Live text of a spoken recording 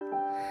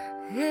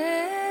You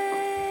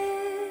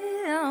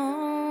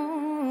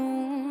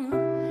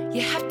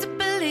have to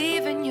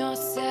believe in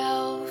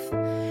yourself.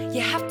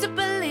 You have to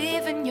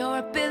believe in your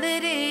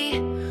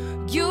ability.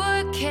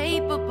 You're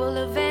capable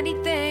of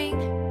anything.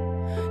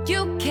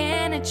 You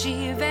can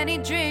achieve any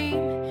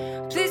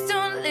dream. Please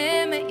don't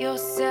limit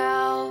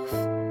yourself.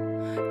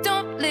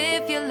 Don't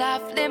live your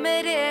life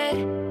limited.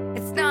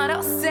 It's not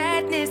all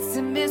sadness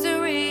and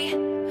misery.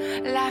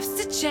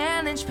 Life's a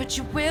challenge, but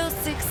you will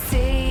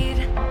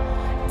succeed.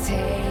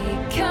 Take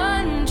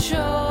control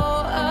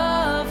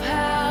of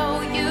how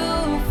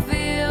you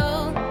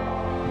feel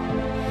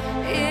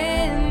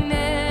in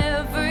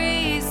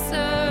every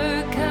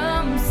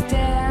circumstance.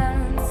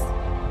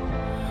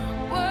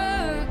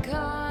 Work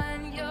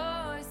on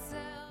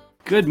yourself.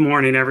 Good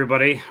morning,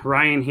 everybody.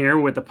 Ryan here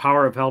with the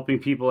Power of Helping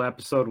People,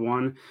 episode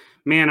 1.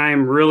 Man, I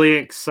am really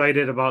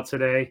excited about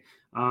today.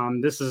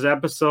 This is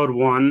episode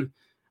 1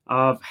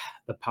 of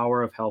the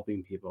Power of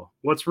Helping People.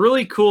 What's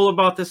really cool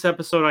about this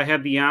episode, I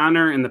had the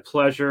honor and the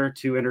pleasure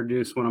to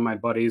introduce one of my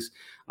buddies.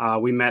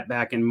 We met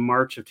back in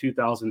March of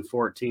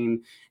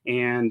 2014.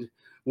 And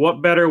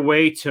what better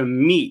way to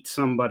meet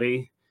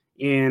somebody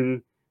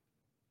in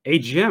a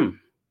gym?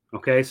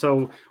 Okay,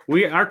 so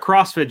our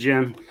CrossFit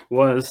gym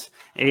was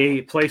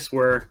a place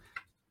where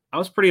I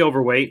was pretty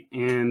overweight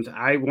and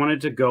I wanted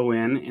to go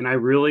in and I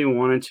really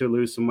wanted to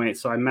lose some weight.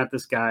 So I met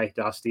this guy,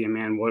 Dusty, and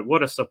man,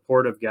 what a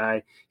supportive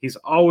guy. He's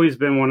always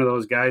been one of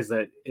those guys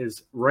that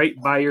is right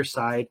by your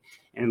side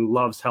and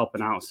loves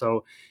helping out.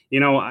 So,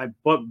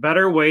 what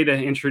better way to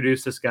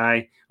introduce this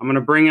guy? I'm going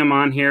to bring him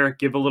on here,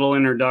 give a little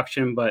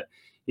introduction, but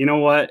you know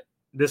what?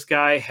 This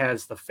guy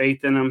has the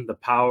faith in him, the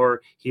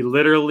power. He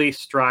literally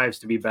strives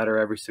to be better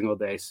every single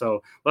day.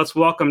 So let's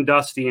welcome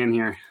Dusty in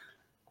here.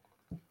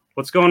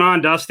 What's going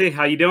on, Dusty?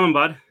 How you doing,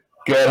 bud?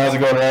 Good. How's it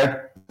going,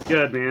 Ryan?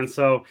 Good, man.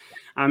 So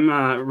I'm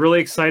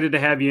really excited to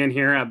have you in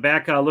here.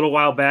 Back a little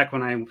while back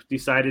when I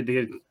decided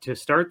to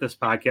start this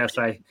podcast,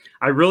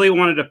 I really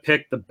wanted to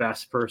pick the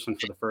best person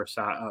for the first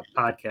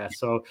podcast.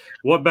 So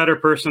what better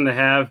person to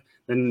have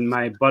than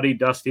my buddy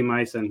Dusty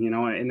Meissen,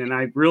 and then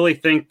I really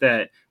think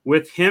that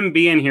with him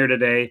being here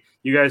today,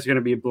 you guys are going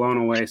to be blown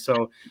away.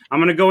 So I'm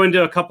going to go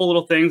into a couple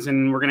little things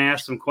and we're going to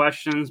ask some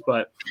questions,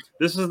 but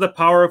this is the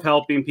Power of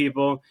Helping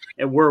People,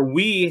 and where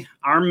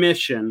our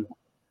mission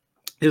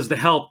is to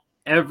help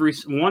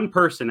one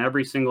person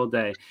every single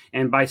day.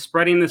 And by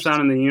spreading this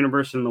out in the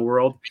universe and the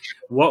world,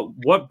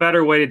 what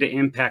better way to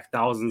impact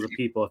thousands of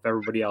people if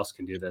everybody else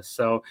can do this?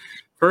 So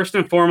first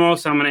and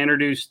foremost, I'm going to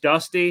introduce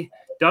Dusty.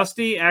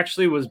 Dusty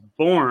actually was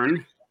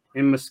born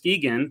in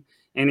Muskegon,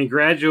 and he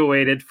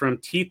graduated from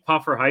Teeth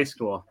Puffer High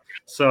School.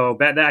 So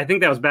I think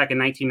that was back in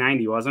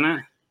 1990, wasn't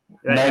it?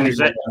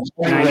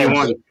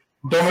 91.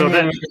 So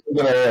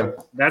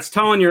that's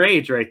telling your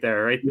age right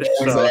there, right? Yeah,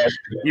 so exactly.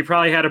 You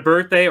probably had a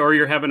birthday, or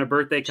you're having a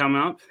birthday coming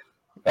up.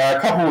 A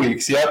couple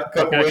weeks, yep.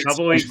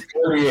 Couple weeks.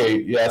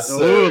 38, yes.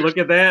 Oh, look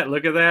at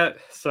that.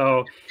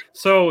 So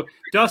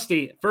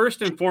Dusty,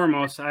 first and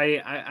foremost,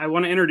 I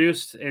want to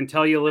introduce and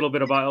tell you a little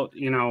bit about,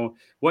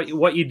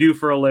 what you do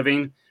for a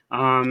living.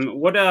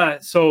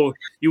 So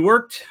you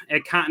worked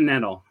at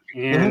Continental,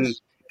 and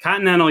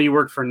Continental you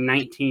worked for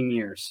 19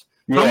 years.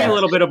 Tell me a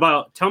little bit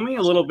about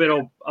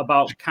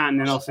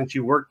Continental, since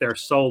you worked there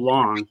so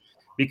long,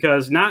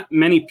 because not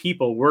many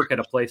people work at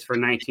a place for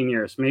 19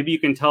 years. Maybe you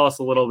can tell us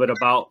a little bit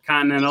about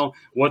Continental,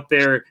 what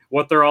they're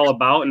all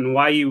about, and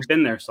why you've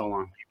been there so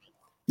long.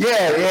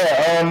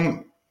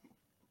 Yeah.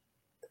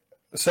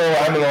 So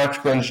I'm an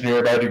electrical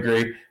engineer by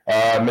degree,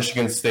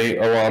 Michigan State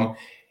alum,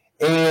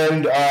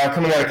 and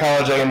coming out of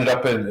college, I ended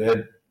up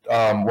at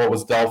what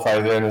was Delphi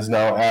then is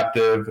now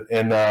Active,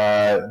 and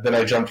then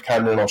I jumped to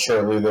Continental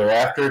shortly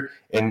thereafter.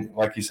 And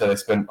like you said, I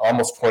spent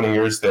almost 20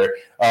 years there.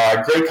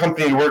 Great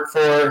company to work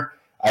for.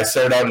 I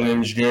started out in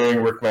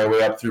engineering, worked my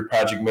way up through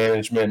project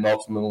management, and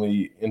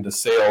ultimately into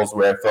sales,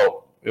 where I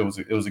felt it was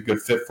a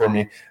good fit for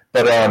me.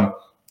 But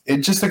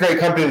it's just a great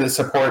company that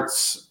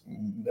supports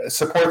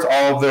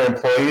all of their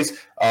employees,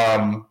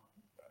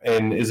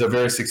 and is a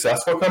very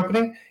successful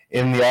company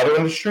in the auto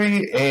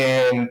industry,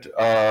 and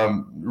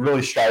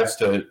really strives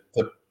to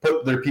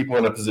put their people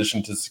in a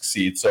position to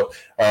succeed. So,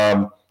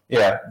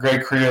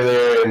 great career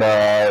there, and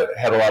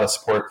had a lot of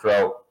support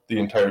throughout the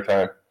entire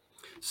time.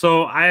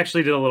 So I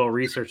actually did a little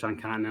research on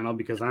Continental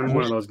because I'm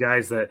one of those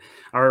guys that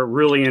are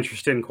really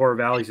interested in core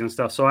values and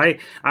stuff. So I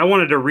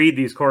wanted to read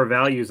these core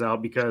values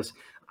out because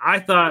I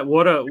thought,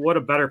 what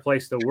a better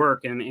place to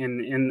work.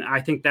 And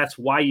I think that's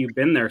why you've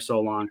been there so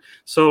long.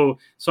 So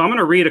I'm going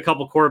to read a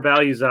couple core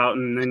values out,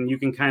 and then you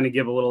can kind of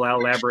give a little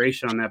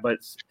elaboration on that. But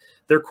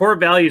their core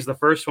values, the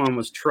first one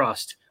was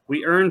trust.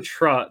 We earn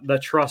the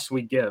trust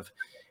we give.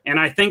 And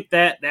I think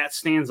that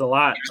stands a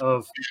lot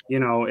of,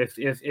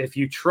 if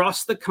you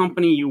trust the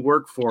company you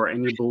work for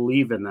and you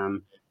believe in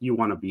them, you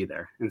want to be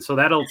there. And so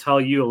that'll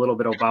tell you a little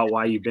bit about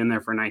why you've been there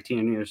for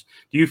 19 years.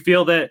 Do you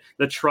feel that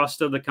the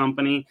trust of the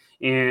company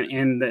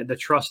and the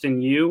trust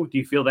in you, do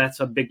you feel that's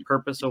a big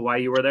purpose of why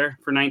you were there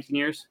for 19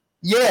 years?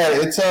 Yeah,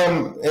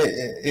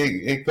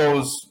 it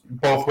goes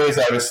both ways,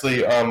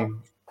 obviously.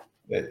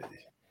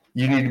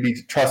 You need to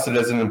be trusted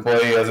as an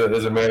employee, as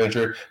a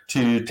manager,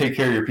 to take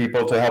care of your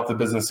people, to help the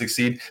business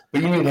succeed.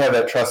 But you need to have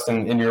that trust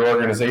in your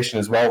organization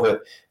as well,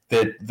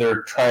 that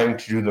they're trying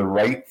to do the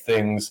right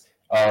things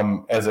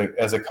as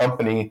a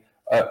company.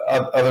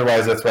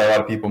 Otherwise, that's why a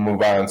lot of people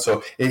move on.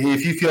 So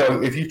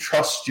if you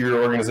trust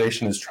your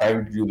organization is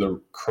trying to do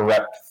the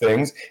correct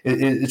things,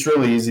 it's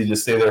really easy to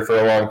stay there for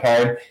a long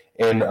time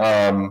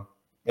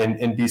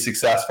and be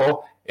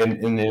successful,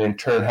 and in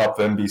turn help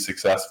them be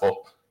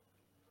successful.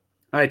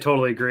 I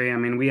totally agree. I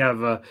mean, we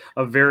have a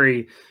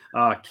very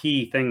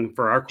key thing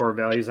for our core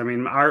values. I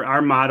mean,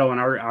 our motto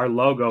and our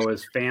logo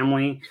is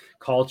family,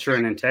 culture,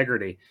 and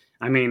integrity.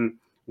 I mean,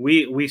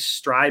 we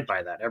strive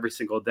by that every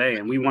single day,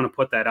 and we want to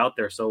put that out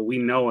there so we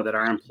know that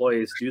our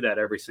employees do that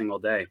every single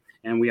day,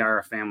 and we are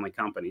a family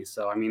company.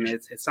 So, I mean,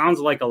 it sounds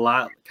like a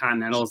lot.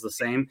 Continental is the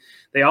same.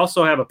 They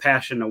also have a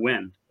passion to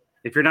win.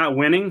 If you're not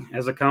winning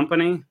as a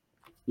company,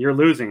 you're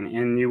losing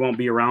and you won't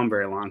be around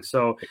very long.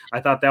 So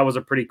I thought that was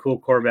a pretty cool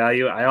core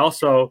value. I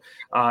also,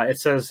 it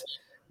says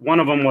one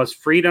of them was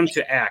freedom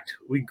to act.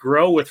 We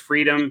grow with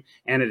freedom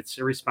and it's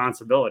a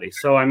responsibility.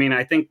 So, I mean,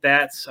 I think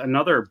that's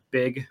another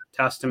big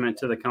testament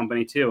to the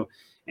company too.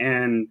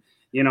 And,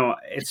 you know,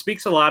 it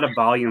speaks a lot of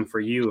volume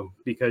for you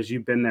because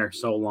you've been there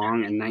so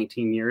long in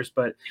 19 years.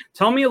 But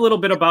tell me a little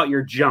bit about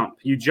your jump.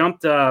 You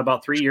jumped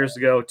about 3 years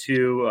ago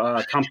to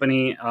a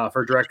company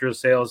for director of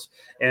sales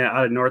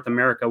out of North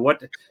America.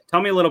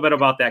 Tell me a little bit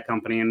about that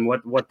company and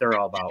what they're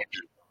all about.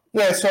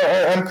 Yeah, so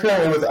I'm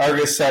currently with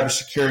Argus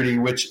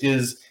Cybersecurity, which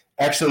is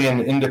actually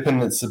an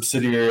independent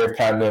subsidiary of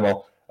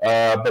Continental.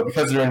 But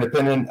because they're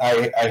independent,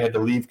 I had to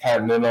leave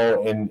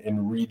Continental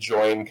and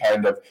rejoin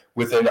kind of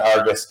within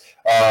Argus.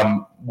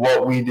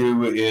 What we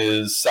do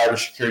is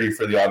cybersecurity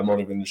for the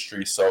automotive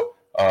industry. So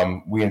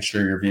we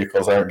ensure your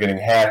vehicles aren't getting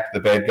hacked, the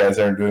bad guys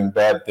aren't doing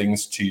bad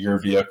things to your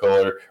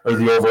vehicle or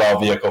the overall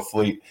vehicle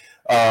fleet.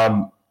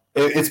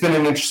 It's been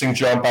an interesting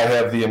jump. I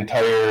have the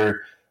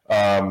entire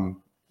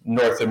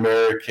North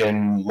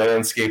American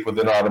landscape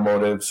within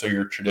automotive, so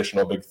your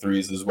traditional big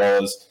threes as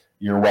well as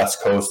your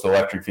West Coast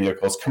electric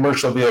vehicles,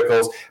 commercial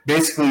vehicles,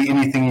 basically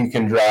anything you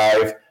can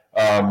drive.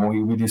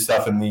 We do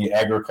stuff in the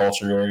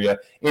agriculture area.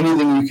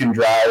 Anything you can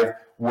drive,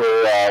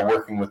 we're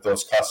working with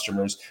those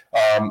customers.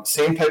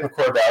 Same type of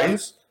core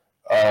values.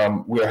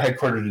 We are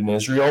headquartered in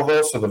Israel,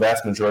 though, so the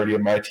vast majority of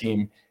my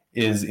team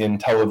is in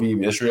Tel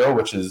Aviv, Israel,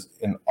 which is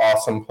an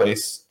awesome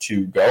place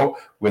to go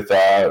with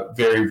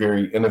very,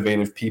 very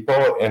innovative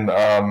people. And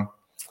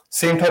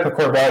same type of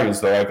core values,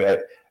 though.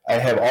 I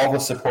have all the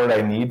support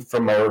I need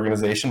from my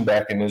organization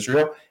back in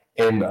Israel,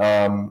 and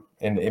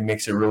it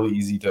makes it really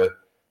easy to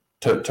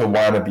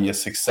want to be a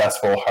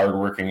successful,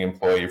 hardworking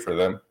employee for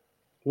them.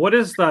 What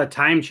is the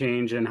time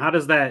change, and how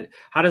does that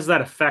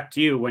affect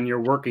you when you're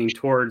working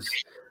towards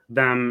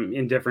them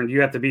in different?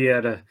 You have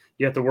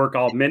to work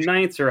all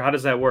midnights, or how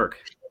does that work?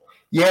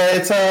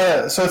 Yeah,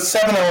 so it's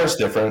 7 hours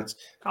difference.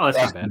 Oh, that's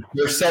not bad.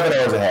 They're 7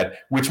 hours ahead,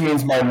 which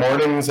means my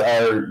mornings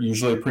are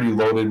usually pretty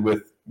loaded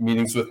with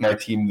meetings with my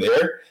team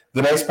there.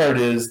 The nice part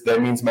is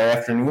that means my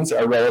afternoons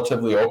are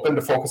relatively open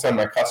to focus on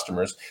my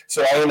customers.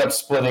 So I end up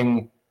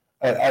splitting.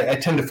 I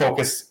tend to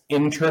focus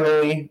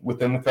internally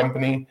within the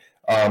company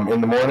in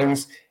the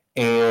mornings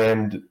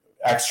and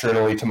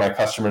externally to my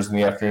customers in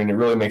the afternoon. It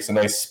really makes a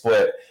nice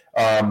split.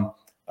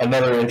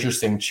 Another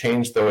interesting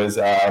change, though, is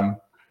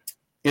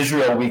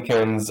Israel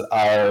weekends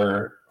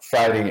are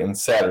Friday and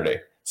Saturday.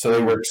 So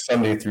they work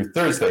Sunday through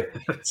Thursday.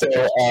 So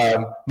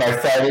my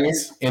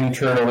Fridays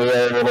internally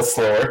are a little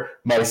slower.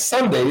 My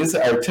Sundays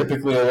are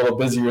typically a little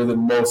busier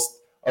than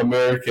most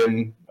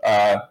American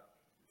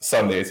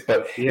Sundays.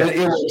 But Yeah.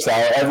 it works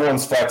out.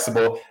 Everyone's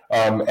flexible.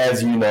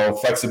 As you know,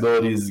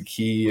 flexibility is the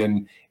key.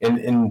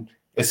 And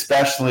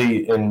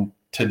especially in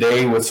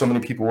today with so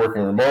many people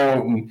working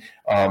remote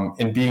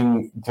and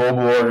being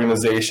global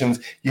organizations,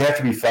 you have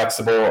to be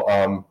flexible.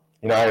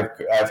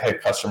 I've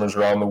had customers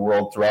around the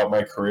world throughout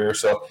my career.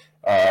 So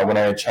when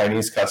I had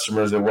Chinese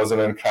customers, it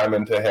wasn't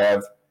uncommon to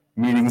have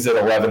meetings at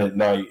 11 at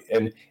night.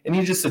 And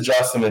you just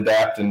adjust and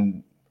adapt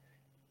and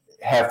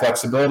have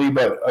flexibility.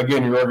 But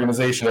again, your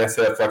organization has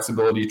to have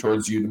flexibility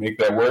towards you to make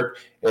that work.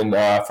 And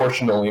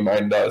fortunately,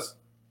 mine does.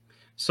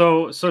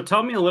 So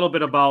tell me a little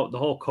bit about the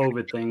whole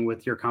COVID thing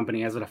with your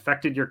company. Has it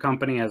affected your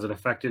company? Has it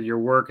affected your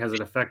work? Has it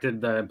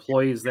affected the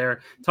employees there?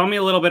 Tell me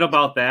a little bit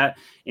about that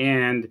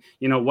and,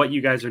 what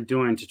you guys are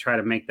doing to try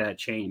to make that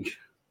change.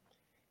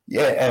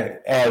 Yeah, and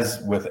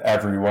as with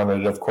everyone,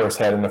 it of course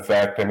had an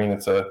effect. I mean,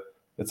 it's a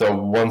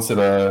once in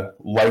a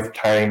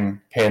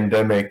lifetime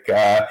pandemic.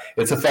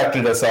 It's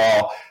affected us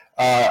all.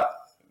 I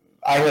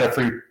had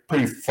a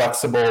pretty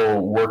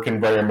flexible work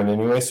environment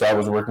anyway, so I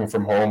was working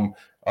from home,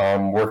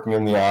 working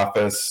in the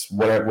office,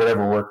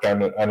 whatever worked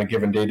on a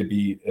given day to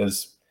be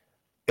as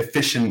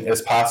efficient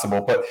as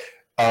possible. But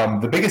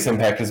the biggest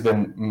impact has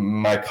been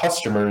my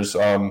customers,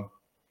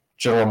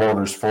 General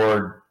Motors,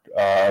 Ford,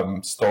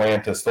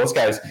 Stellantis. Those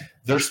guys,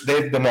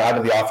 they've been out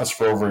of the office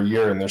for over a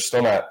year and they're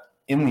still not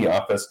in the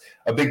office.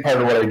 A big part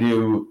of what I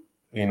do,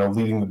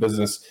 leading the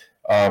business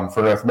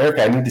for North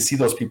America. I need to see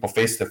those people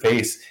face to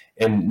face,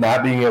 and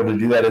not being able to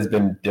do that has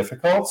been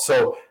difficult.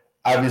 So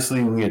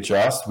obviously we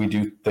adjust. We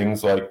do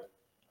things like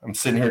I'm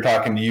sitting here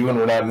talking to you and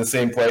we're not in the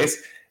same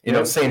place.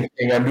 Same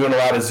thing. I'm doing a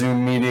lot of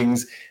Zoom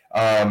meetings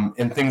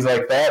and things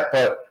like that.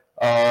 But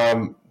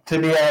to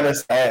be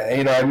honest,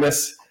 I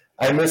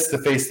miss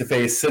the face to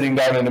face, sitting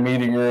down in a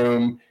meeting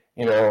room,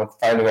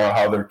 finding out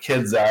how their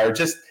kids are.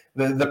 Just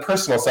the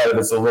personal side of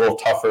it's a little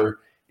tougher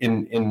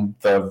in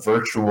the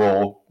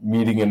virtual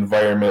meeting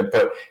environment.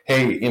 But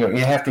hey,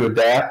 you have to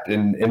adapt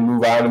and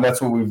move on, and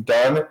that's what we've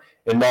done.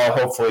 And now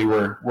hopefully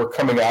we're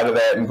coming out of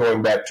that and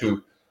going back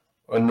to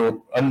a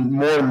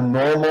more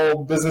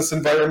normal business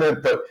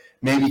environment, but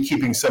maybe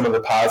keeping some of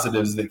the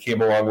positives that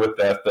came along with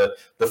that,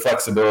 the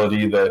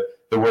flexibility, the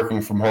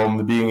working from home,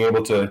 the being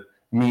able to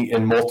meet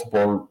in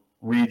multiple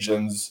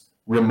regions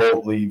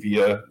remotely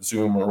via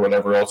Zoom or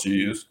whatever else you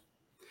use.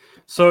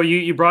 So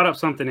you brought up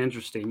something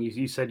interesting.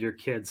 You said your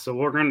kids. So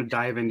we're going to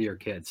dive into your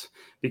kids,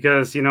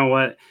 because you know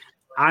what?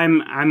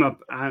 I'm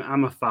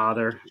a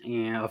father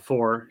of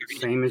 4,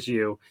 same as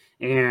you,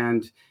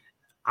 and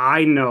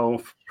I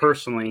know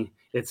personally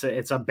it's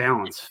a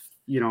balance.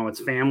 It's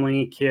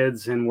family,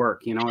 kids, and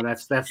work.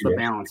 That's the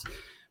balance.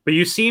 But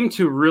you seem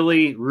to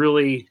really,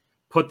 really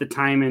put the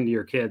time into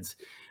your kids.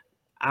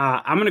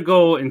 I'm going to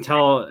go and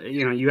tell,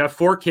 you have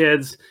 4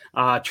 kids.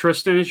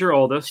 Tristan is your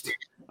oldest.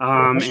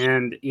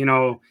 And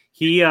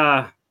he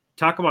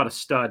talk about a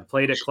stud.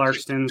 Played at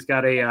Clarkston's,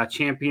 got a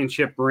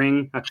championship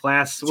ring, a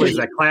class. What is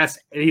that class?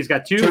 He's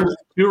got two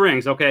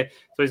rings. Okay,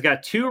 so he's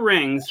got 2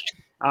 rings.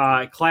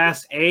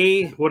 Class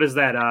A. What is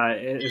that?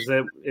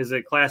 Is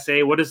it Class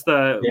A? What is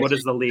the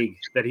league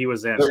that he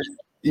was in?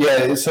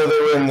 Yeah, so they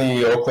were in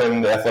the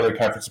Oakland Athletic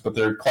Conference, but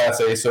they're Class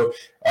A. So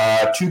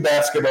 2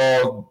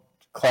 basketball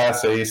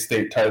Class A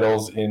state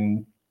titles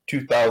in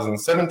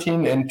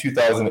 2017 and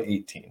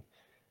 2018.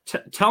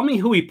 Tell me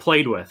who he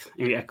played with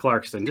at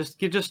Clarkston. Just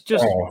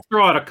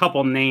throw out a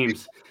couple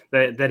names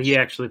that he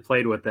actually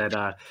played with.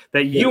 That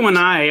you and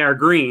I are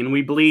green.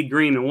 We bleed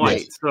green and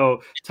white. Yes.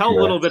 So tell a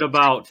little bit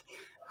about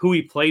who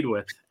he played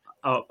with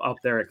up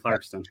there at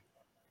Clarkston.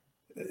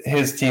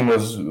 His team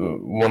was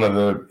one of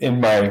the, in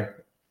my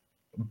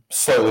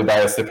slightly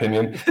biased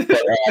opinion, but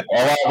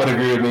a lot would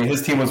agree with me.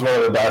 His team was one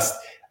of the best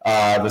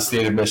the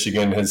state of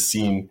Michigan has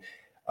seen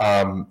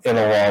in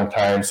a long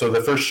time. So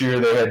the first year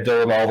they had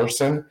Dylan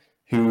Alderson,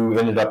 who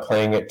ended up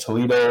playing at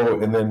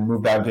Toledo and then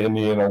moved on to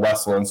Indiana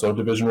Wesleyan. So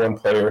Division I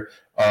player,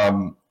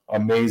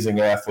 amazing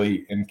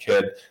athlete and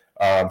kid.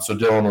 So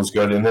Dylan was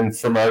good. And then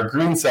from our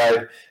green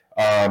side,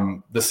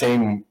 the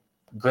same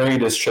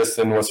grade as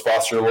Tristan was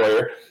Foster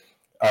Lawyer.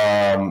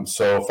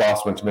 So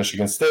Foss went to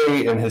Michigan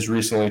State and has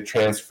recently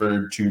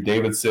transferred to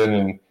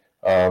Davidson.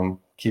 And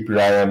keep your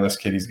eye on this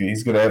kid. He's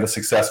going to have a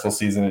successful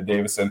season at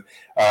Davidson.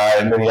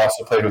 And then he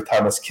also played with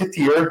Thomas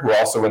Kittier, who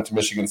also went to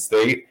Michigan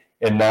State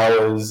and now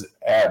is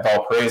at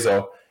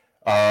Valparaiso.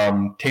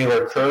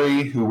 Taylor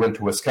Curry, who went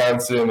to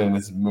Wisconsin and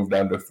has moved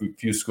on to a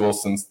few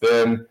schools since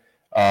then.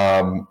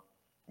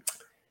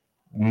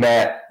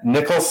 Matt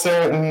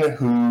Nicholson,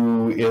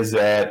 who is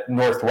at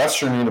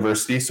Northwestern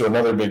University, so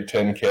another Big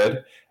Ten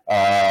kid.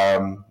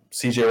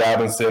 CJ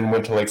Robinson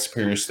went to Lake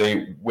Superior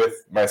State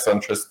with my son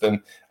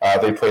Tristan.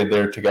 They played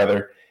there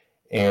together.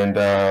 And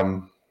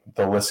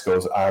the list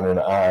goes on and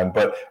on.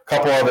 But a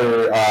couple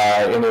other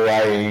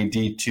NAIA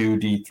D2,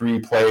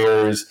 D3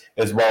 players,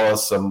 as well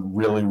as some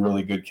really,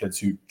 really good kids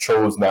who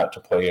chose not to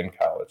play in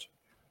college.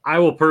 I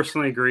will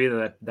personally agree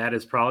that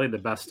is probably the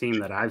best team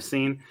that I've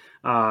seen.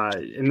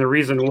 And the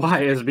reason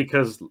why is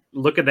because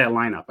look at that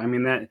lineup. I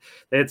mean,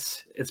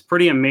 it's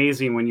pretty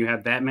amazing when you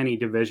have that many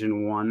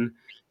Division I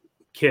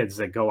kids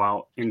that go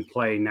out and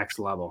play next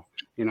level,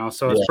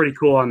 so it's pretty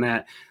cool on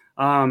that.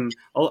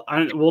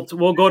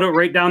 We'll go to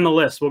right down the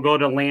list. We'll go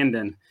to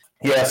Landon.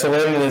 Yeah, so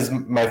Landon is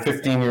my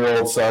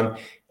 15-year-old son.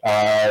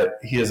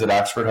 He is at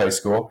Oxford High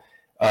School.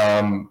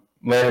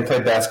 Landon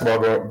played basketball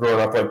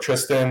growing up like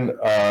Tristan,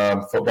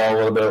 football a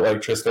little bit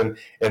like Tristan,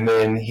 and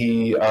then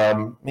he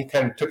kind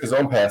of took his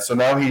own path. So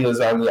now he is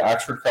on the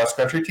Oxford cross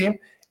country team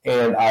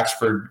and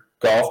Oxford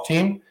golf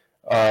team.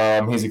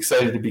 He's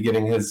excited to be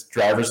getting his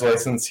driver's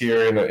license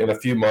here in a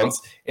few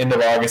months. End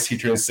of August, he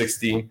turns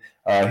 16.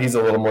 He's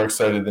a little more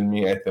excited than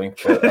me, I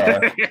think.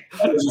 But,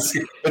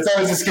 it's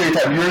always a scary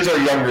time. Yours are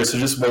younger, so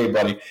just wait,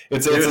 buddy.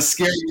 It's a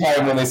scary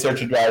time when they start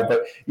to drive.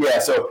 But yeah,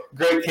 so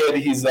great kid.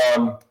 He's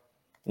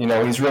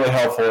he's really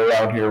helpful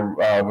around here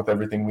with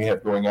everything we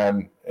have going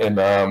on.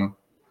 And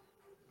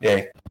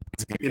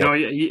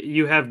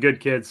you have good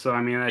kids, so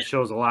I mean that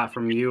shows a lot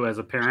from you as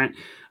a parent.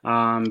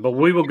 But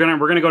we're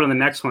gonna go to the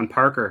next one,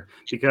 Parker,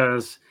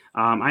 because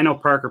I know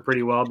Parker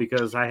pretty well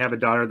because I have a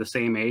daughter the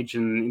same age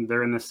and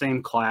they're in the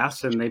same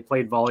class and they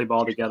played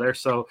volleyball together.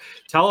 So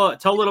tell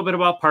a little bit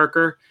about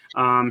Parker.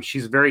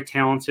 She's a very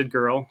talented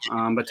girl,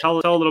 but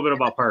tell a little bit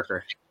about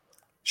Parker.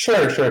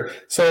 Sure.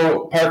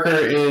 So Parker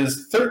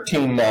is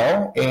 13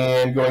 now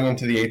and going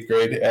into the 8th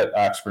grade at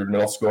Oxford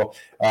Middle School.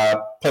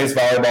 Plays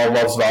volleyball,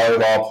 loves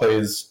volleyball,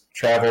 plays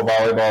travel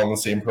volleyball in the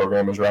same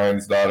program as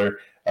Ryan's daughter.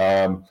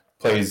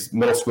 plays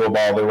middle school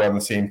ball. They were on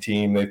the same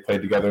team. They've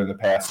played together in the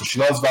past. So she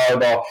loves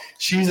volleyball.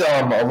 She's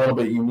a little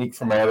bit unique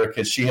from my other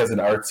kids. She has an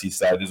artsy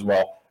side as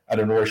well. I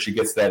don't know where she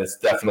gets that. It's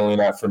definitely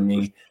not from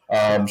me.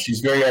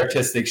 She's very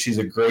artistic. She's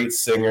a great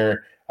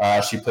singer.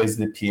 She plays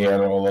the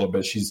piano a little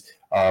bit. She's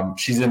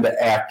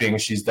into acting.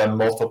 She's done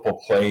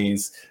multiple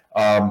plays.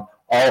 All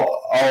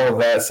of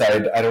that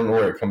side, I don't know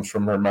where it comes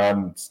from. Her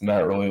mom's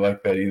not really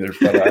like that either.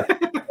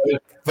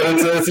 But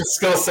it's a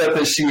skill set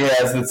that she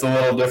has that's a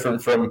little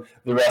different from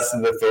the rest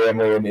of the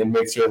family, and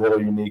makes her a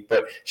little unique.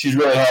 But she's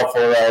really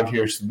helpful around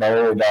here. She's my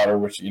only daughter,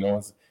 which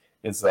is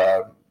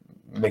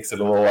makes it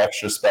a little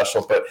extra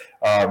special. But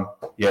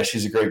yeah,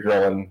 she's a great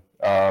girl,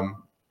 and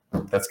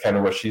that's kind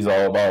of what she's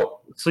all about.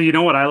 So you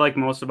know what I like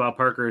most about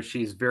Parker is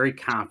she's very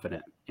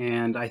confident,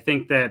 and I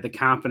think that the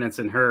confidence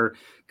in her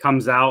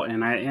comes out,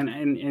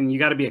 and you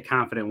got to be a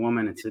confident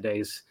woman in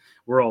today's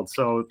world.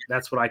 So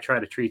that's what I try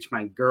to teach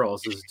my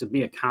girls, is to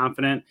be a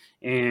confident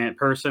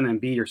person and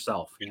be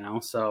yourself,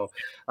 So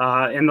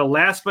and the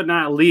last but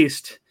not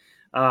least,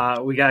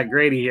 we got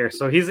Grady here.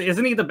 So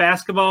isn't he the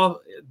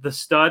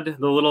stud,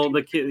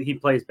 the kid? He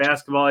plays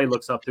basketball. He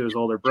looks up to his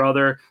older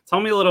brother. Tell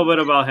me a little bit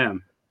about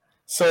him.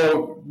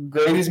 So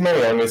Grady's my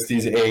youngest.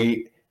 He's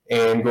 8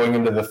 and going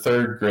into the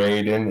 3rd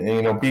grade.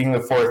 And being the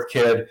 4th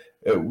kid,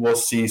 we'll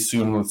see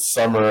soon with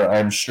summer,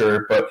 I'm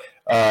sure. But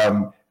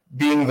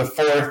being the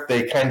 4th,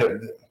 they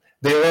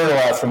learn a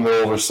lot from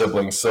their older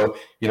siblings. So,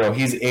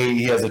 he's 8.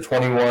 He has a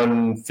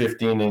 21,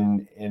 15,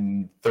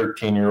 and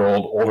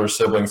 13-year-old older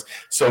siblings.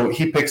 So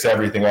he picks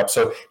everything up.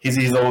 So he's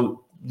a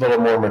little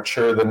more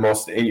mature than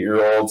most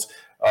 8-year-olds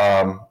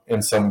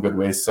in some good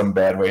ways, some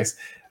bad ways.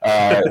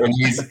 And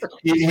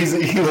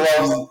he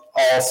loves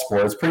all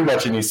sports, pretty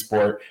much any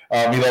sport.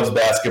 He loves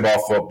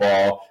basketball,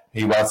 football.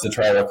 He wants to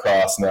try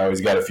lacrosse now.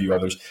 He's got a few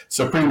others.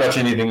 So pretty much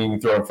anything you can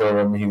throw in front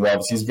of him, he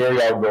loves. He's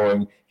very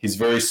outgoing. He's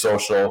very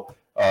social.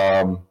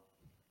 And,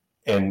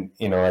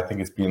 I think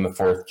it's being the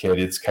 4th kid.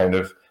 It's kind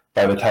of,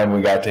 by the time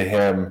we got to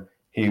him,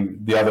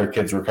 the other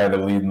kids were kind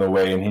of leading the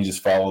way, and he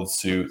just followed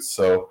suit.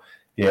 So,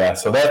 yeah,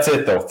 so that's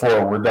it, though.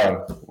 4, we're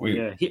done.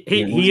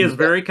 He is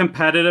very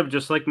competitive,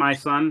 just like my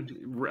son,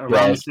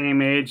 around the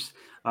same age.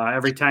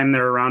 Every time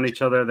they're around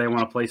each other, they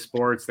want to play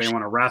sports. They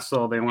want to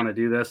wrestle. They want to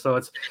do this. So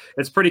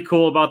it's pretty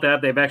cool about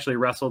that. They've actually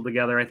wrestled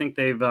together. I think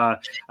I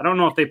don't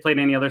know if they played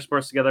any other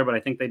sports together, but I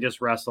think they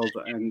just wrestled.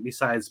 And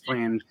besides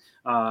playing,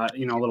 a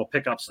little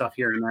pickup stuff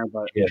here and there.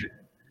 But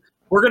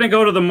we're going to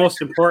go to the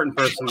most important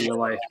person in your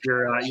life,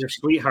 your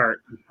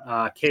sweetheart,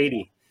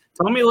 Katie.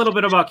 Tell me a little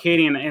bit about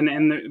Katie,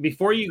 and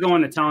before you go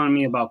into telling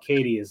me about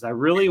Katie, I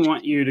really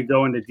want you to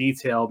go into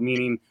detail,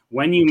 meaning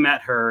when you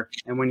met her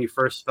and when you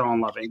first fell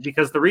in love.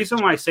 Because the reason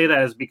why I say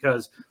that is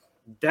because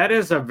that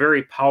is a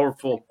very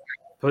powerful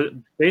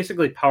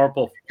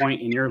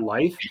point in your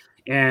life.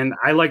 And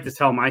I like to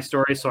tell my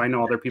story, so I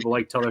know other people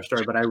like to tell their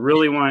story, but I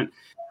really want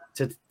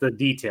the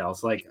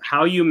details, like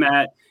how you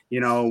met,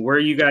 where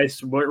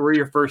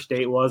your first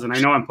date was. And I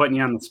know I'm putting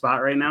you on the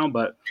spot right now,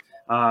 but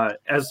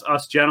as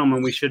us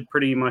gentlemen, we should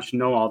pretty much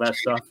know all that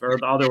stuff, or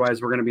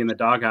otherwise we're going to be in the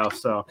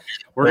doghouse. So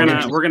we're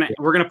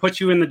gonna put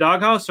you in the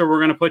doghouse, or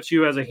we're gonna put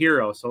you as a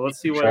hero. So let's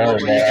see what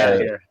you got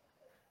here.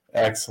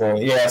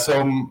 Excellent. Yeah.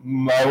 So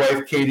my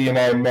wife Katie and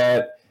I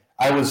met.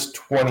 I was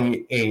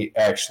 28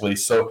 actually.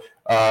 So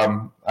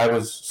I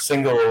was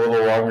single a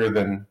little longer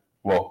than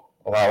a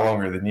lot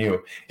longer than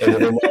you, and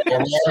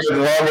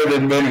longer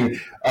than many.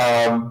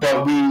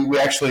 But we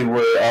actually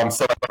were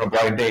set up on a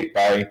blind date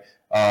by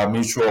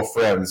mutual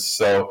friends.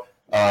 So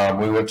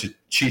we went to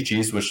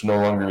Chi-Chi's, which no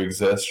longer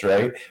exists,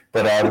 right?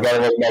 But we got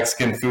a little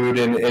Mexican food,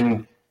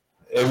 and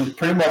it was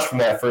pretty much from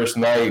that first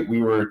night,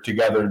 we were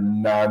together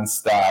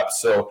nonstop.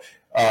 So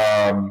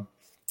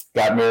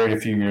got married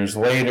a few years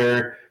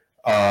later,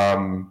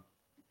 and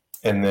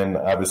then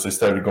obviously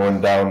started going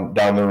down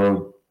the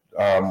road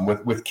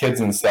with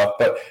kids and stuff.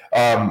 But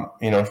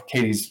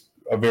Katie's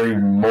a very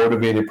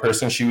motivated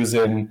person. She was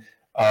in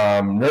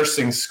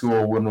nursing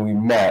school when we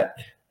met,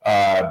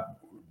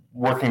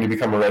 working to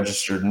become a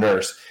registered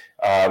nurse.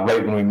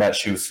 Right when we met,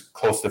 she was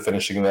close to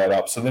finishing that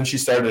up. So then she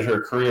started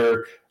her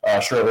career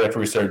shortly after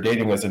we started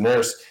dating as a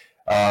nurse.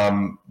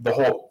 The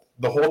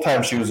whole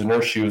time she was a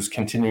nurse, she was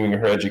continuing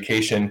her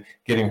education,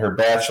 getting her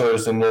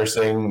bachelor's in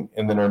nursing,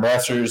 and then her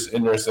master's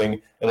in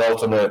nursing, and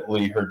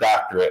ultimately her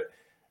doctorate.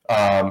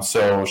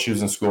 So she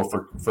was in school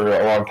for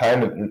a long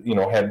time, and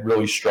had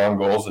really strong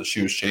goals that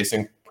she was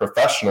chasing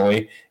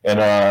professionally,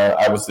 and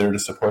I was there to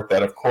support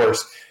that, of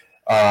course.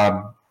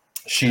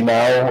 She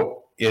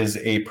now is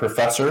a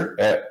professor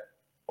at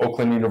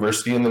Oakland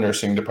University in the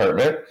nursing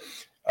department.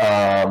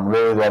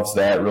 Really loves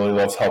that. Really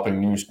loves helping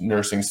new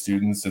nursing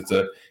students. It's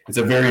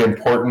a very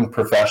important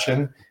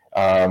profession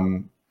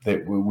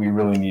that we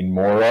really need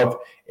more of.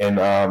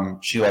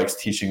 And she likes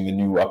teaching the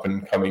new up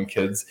and coming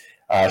kids.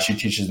 She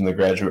teaches in the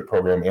graduate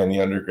program and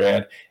the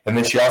undergrad. And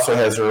then she also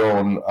has her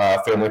own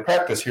family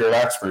practice here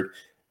at Oxford,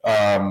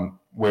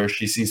 where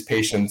she sees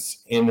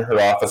patients in her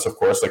office, of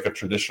course, like a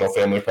traditional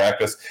family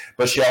practice,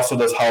 but she also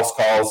does house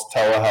calls,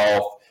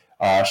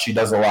 telehealth. She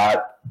does a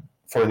lot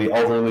for the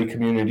elderly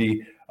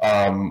community.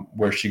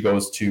 where she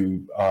goes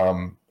to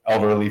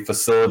elderly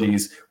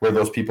facilities where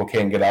those people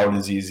can't get out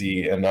as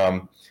easy,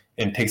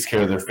 and takes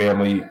care of their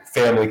family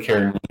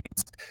care.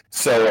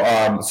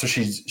 So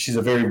she's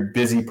a very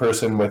busy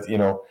person with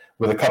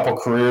a couple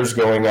careers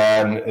going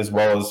on, as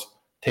well as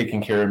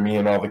taking care of me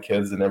and all the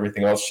kids and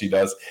everything else she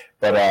does.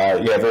 But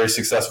yeah, very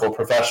successful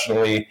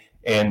professionally,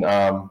 and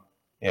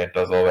yeah,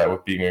 does all that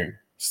with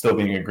still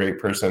being a great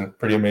person.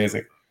 Pretty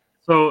amazing.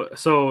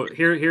 So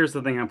here's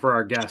the thing for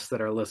our guests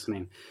that are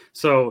listening.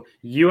 So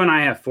you and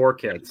I have 4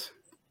 kids.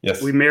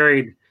 Yes. We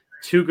married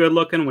 2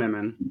 good-looking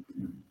women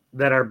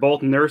that are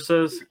both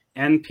nurses,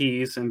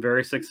 NPs, and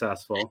very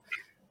successful,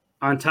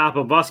 on top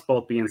of us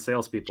both being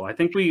salespeople. I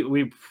think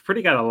we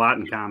pretty got a lot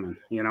in common,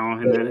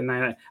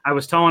 and I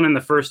was telling in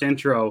the first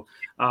intro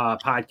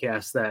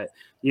podcast that,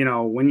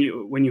 when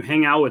you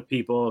hang out with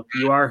people,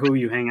 you are who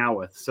you hang out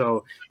with.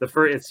 So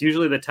it's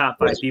usually the top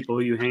 5 people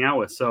who you hang out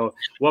with. So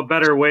what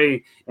better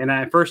way?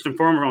 And first and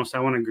foremost, I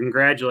want to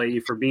congratulate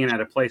you for being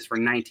at a place for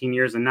 19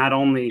 years, and not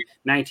only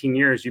 19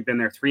 years, you've been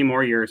there 3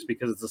 more years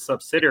because it's a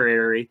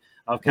subsidiary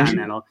of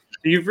Continental.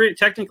 So you've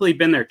technically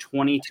been there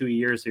 22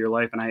 years of your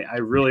life, and I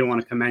really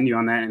want to commend you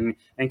on that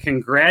and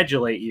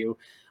congratulate you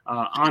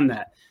on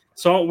that.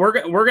 So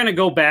we're gonna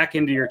go back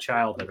into your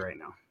childhood right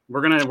now.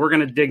 We're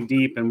gonna dig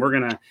deep, and we're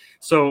gonna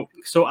so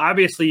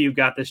obviously you've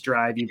got this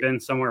drive. You've been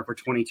somewhere for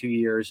 22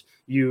 years.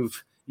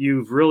 You've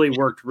really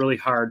worked really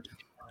hard.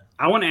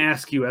 I want to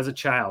ask you, as a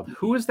child,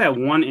 who is that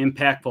one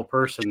impactful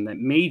person that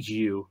made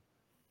you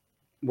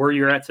where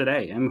you're at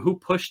today, and who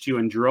pushed you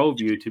and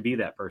drove you to be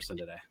that person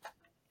today?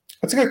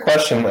 That's a good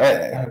question.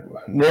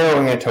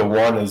 Narrowing it to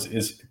one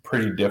is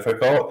pretty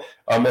difficult.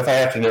 If I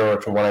have to narrow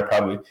it to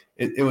one,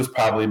 it was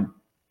probably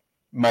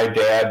my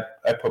dad.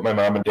 I put my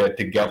mom and dad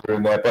together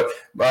in that. But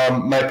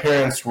my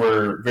parents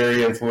were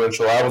very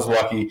influential. I was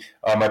lucky.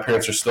 My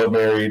parents are still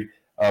married.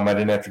 I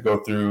didn't have to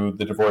go through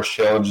the divorce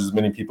challenges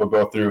many people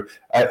go through.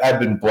 I've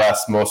been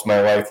blessed most of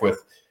my life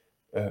with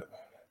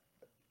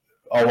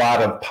a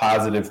lot of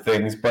positive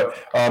things. But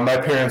my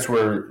parents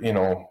were,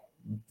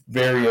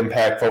 very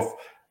impactful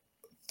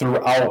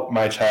throughout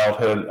my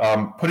childhood,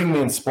 putting me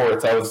in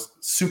sports. I was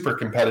super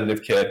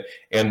competitive kid,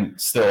 and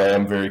still I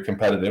am very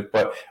competitive,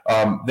 but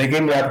they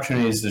gave me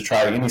opportunities to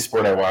try any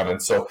sport I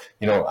wanted. So,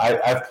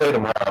 I've played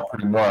them all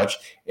pretty much,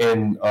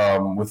 and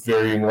with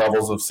varying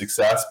levels of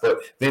success, but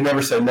they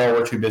never said, no,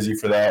 we're too busy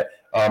for that.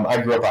 I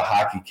grew up a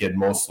hockey kid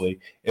mostly,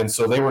 and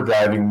so they were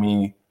driving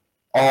me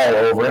all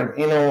over.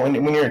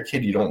 And, when you're a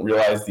kid, you don't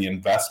realize the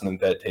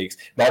investment that takes,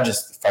 not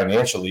just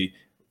financially,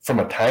 from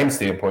a time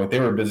standpoint. They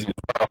were busy as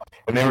well.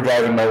 And they were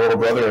driving my little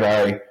brother and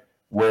I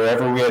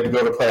wherever we had to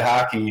go to play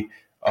hockey,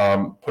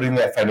 putting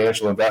that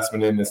financial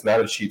investment in. It's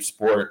not a cheap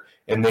sport.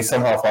 And they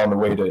somehow found a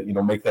way to,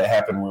 make that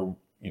happen where,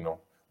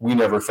 we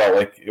never felt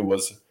like it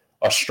was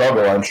a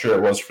struggle. I'm sure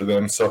it was for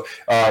them. So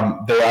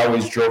they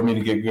always drove me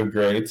to get good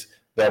grades.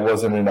 That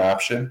wasn't an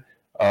option.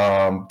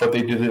 But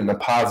they did it in a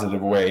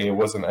positive way. It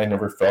wasn't, I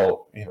never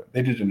felt,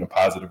 they did it in a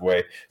positive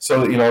way.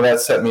 So, that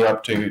set me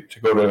up to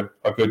go to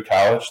a good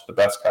college, the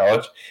best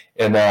college,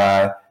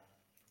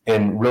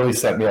 and really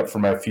set me up for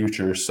my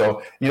future.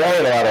 So, I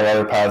had a lot of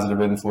other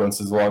positive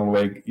influences along the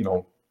way,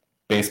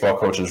 baseball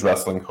coaches,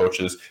 wrestling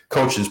coaches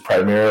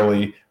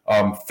primarily,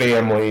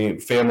 family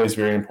is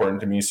very important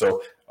to me.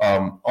 So,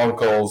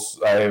 uncles,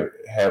 I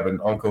have an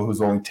uncle who's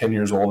only 10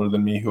 years older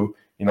than me who,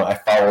 I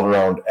followed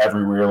around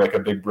everywhere like a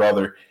big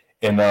brother.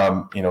 And,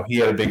 he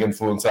had a big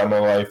influence on my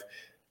life,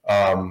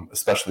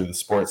 especially the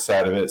sports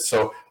side of it.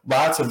 So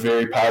lots of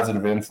very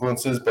positive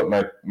influences, but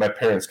my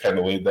parents kind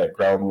of laid that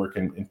groundwork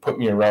and put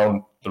me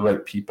around the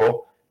right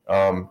people,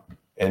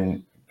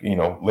 and,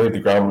 laid the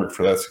groundwork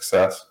for that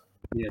success.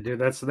 Yeah, dude,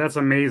 that's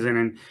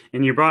amazing.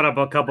 And you brought up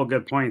a couple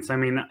good points. I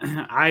mean,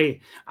 I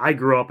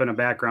grew up in a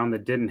background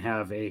that didn't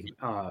have a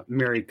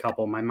married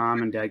couple. My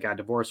mom and dad got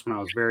divorced when I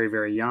was very,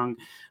 very young.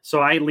 So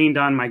I leaned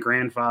on my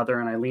grandfather,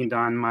 and I leaned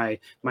on my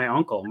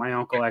uncle. My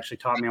uncle actually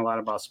taught me a lot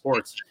about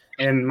sports.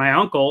 And my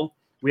uncle,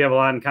 we have a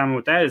lot in common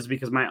with that, is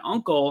because my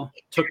uncle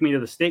took me to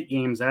the state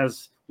games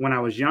when I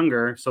was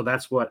younger. So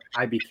that's what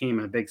I became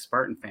a big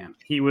Spartan fan.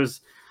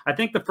 I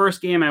think the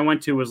first game I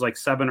went to was like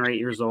 7 or 8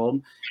 years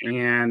old.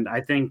 And I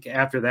think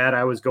after that,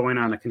 I was going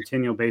on a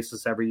continual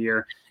basis every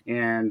year.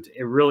 And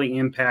it really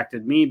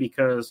impacted me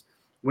because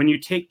when you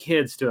take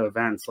kids to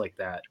events like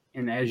that,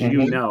 and as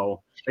you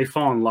know, they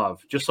fall in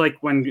love. Just like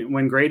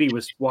when Grady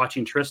was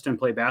watching Tristan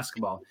play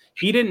basketball,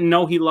 he didn't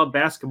know he loved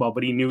basketball,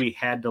 but he knew he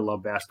had to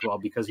love basketball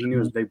because he knew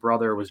his big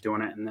brother was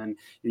doing it. And then,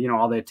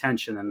 all the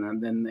attention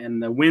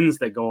and the wins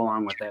that go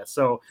along with that.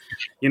 So,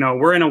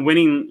 we're in a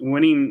winning,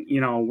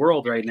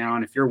 world right now.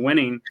 And if you're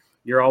winning,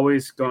 you're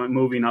always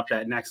moving up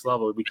that next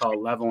level. We call it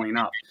leveling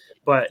up.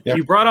 But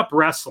You brought up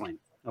wrestling.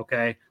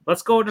 Okay,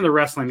 let's go into the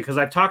wrestling because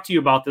I've talked to you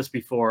about this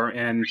before,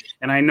 and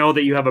I know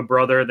that you have a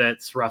brother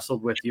that's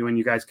wrestled with you, and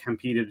you guys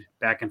competed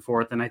back and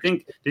forth. And I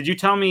think, did you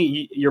tell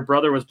me your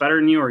brother was better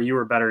than you, or you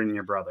were better than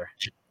your brother?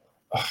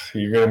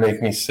 You're gonna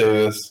make me say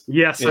this.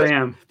 Yes, Yeah. I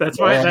am. That's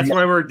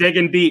why we're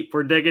digging deep.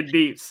 We're digging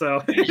deep.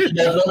 So My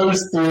brother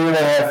was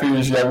 3.5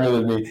 years younger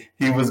than me.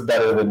 He was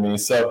better than me.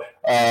 So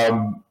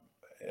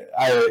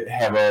I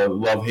have a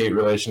love-hate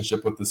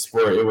relationship with the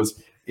sport.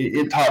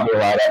 It taught me a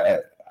lot.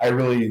 I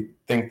really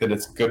think that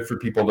it's good for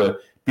people to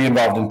be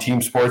involved in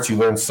team sports. You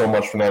learn so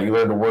much from that. You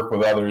learn to work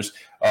with others.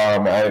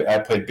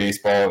 I played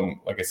baseball and,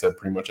 like I said,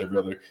 pretty much every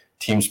other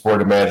team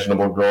sport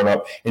imaginable growing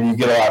up, and you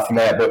get a lot from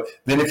that. But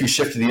then if you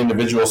shift to the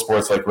individual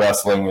sports like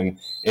wrestling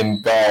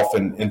and golf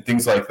and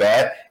things like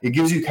that, it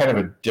gives you kind of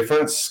a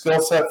different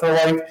skill set for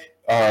life.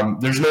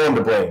 There's no one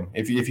to blame.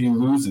 If you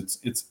lose,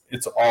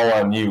 it's all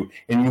on you,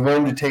 and you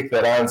learn to take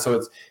that on.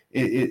 So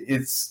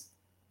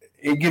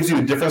it gives you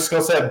a different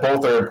skill set.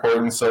 Both are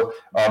important. So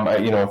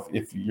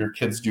if your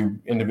kids do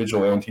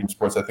individual and team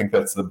sports, I think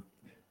that's the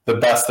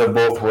best of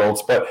both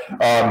worlds. But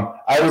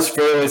I was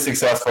fairly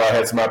successful. I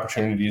had some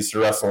opportunities to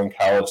wrestle in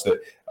college that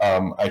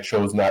I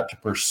chose not to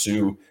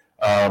pursue.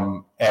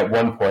 At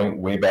one point,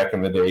 way back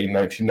in the day,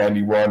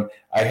 1991,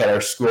 I had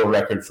our school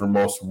record for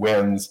most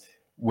wins,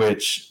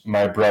 which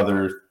my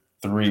brother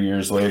 3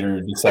 years later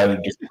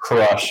decided to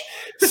crush.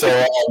 So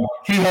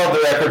he held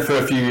the record for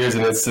a few years,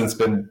 and it's since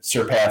been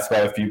surpassed by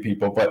a few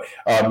people. But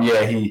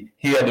he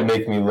had to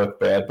make me look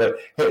bad. But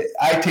hey,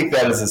 I take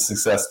that as a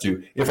success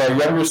too. If our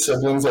younger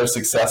siblings are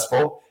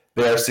successful,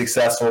 they are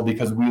successful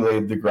because we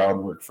laid the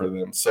groundwork for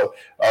them. So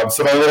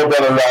my little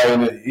brother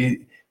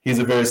Ryan, he's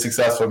a very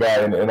successful guy,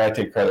 and I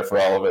take credit for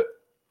all of it.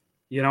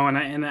 and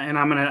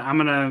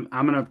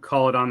I'm gonna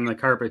call it on the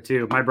carpet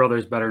too. My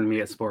brother's better than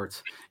me at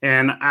sports,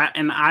 and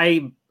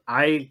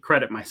I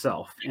credit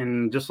myself,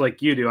 and just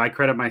like you do, I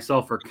credit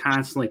myself for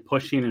constantly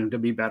pushing them to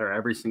be better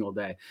every single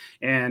day.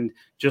 And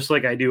just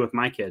like I do with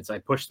my kids, I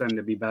push them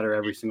to be better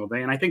every single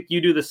day. And I think you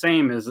do the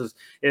same.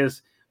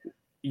 Is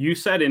you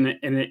said in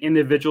an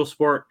individual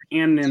sport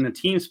and in the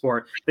team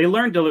sport, they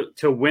learn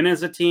to win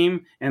as a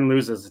team and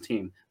lose as a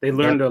team. They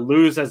learn to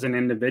lose as an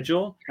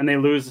individual and they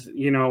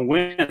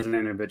win as an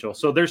individual.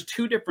 So there's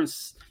two different,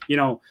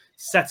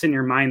 sets in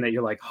your mind that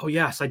you're like, oh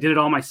yes, I did it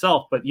all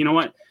myself. But you know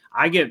what?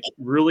 I get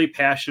really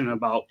passionate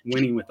about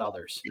winning with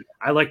others.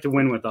 I like to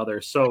win with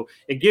others. So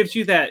it gives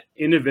you that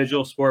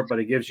individual sport, but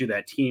it gives you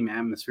that team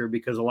atmosphere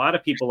because a lot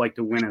of people like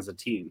to win as a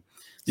team.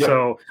 Yep.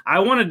 So I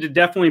wanted to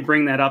definitely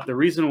bring that up. The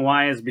reason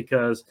why is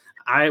because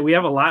we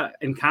have a lot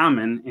in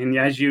common. And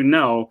as you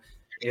know,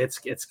 it's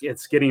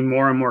getting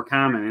more and more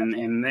common.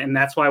 And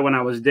that's why when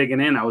I was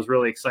digging in, I was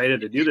really excited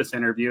to do this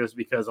interview, is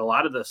because a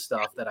lot of the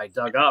stuff that I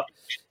dug up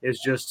is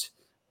just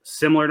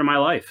similar to my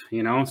life,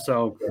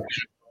 so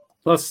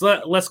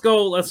let's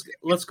go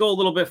a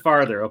little bit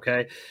farther.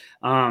 Okay.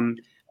 I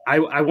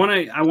want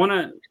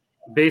to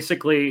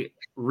basically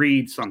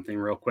read something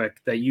real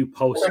quick that you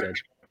posted,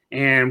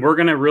 and we're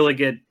going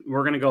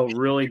to go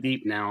really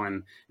deep now.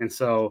 And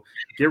so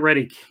get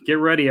ready,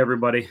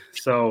 everybody.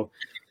 So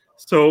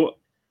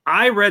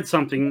I read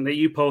something that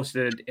you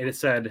posted, and it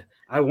said,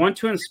 I want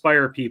to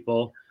inspire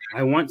people.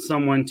 I want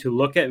someone to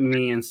look at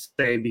me and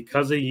say,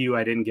 because of you,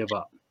 I didn't give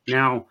up.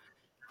 Now,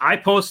 I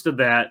posted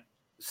that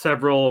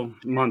several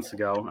months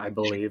ago, I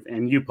believe,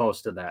 and you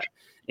posted that.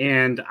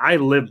 And I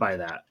live by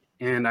that.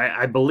 And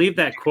I believe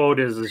that quote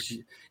is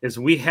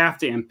we have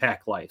to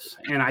impact lives.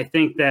 And I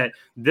think that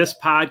this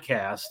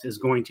podcast is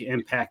going to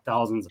impact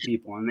thousands of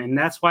people. And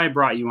that's why I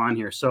brought you on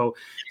here. So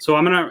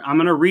I'm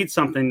gonna read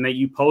something that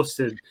you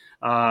posted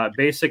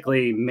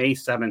basically May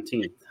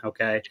 17th.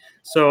 Okay.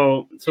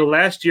 So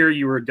last year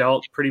you were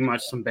dealt pretty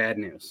much some bad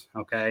news.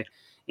 Okay.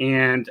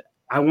 And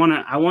I want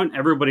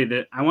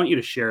you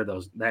to share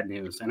that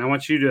news, and I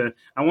want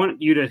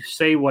you to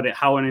say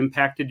how it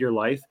impacted your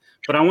life.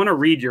 But I want to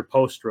read your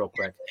post real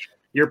quick.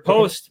 Your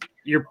post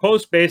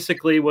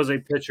basically was a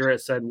picture.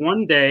 It said,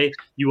 one day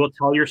you will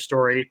tell your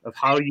story of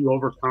how you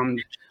overcome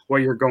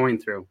what you're going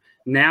through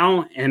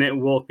now, and it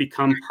will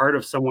become part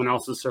of someone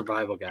else's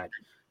survival guide.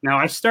 Now,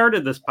 I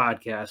started this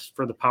podcast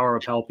for the power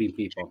of helping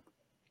people.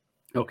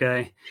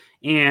 Okay.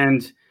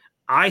 And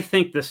I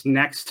think this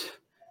next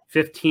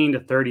 15 to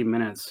 30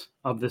 minutes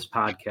of this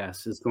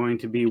podcast is going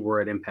to be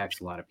where it impacts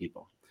a lot of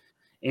people.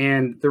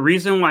 And the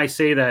reason why I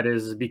say that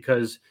is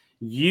because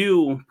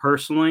you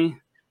personally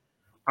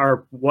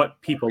are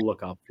what people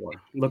look up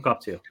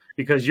to,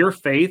 because your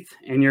faith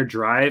and your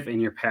drive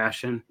and your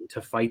passion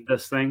to fight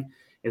this thing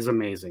is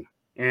amazing.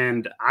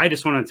 And I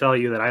just want to tell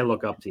you that I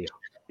look up to you.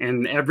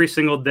 And every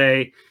single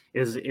day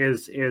is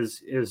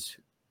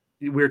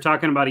we were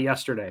talking about it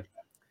yesterday.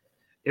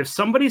 If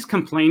somebody's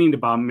complaining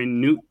about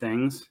minute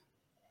things,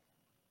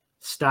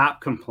 stop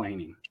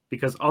complaining,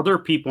 because other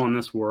people in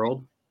this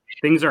world,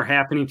 things are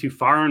happening to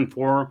far and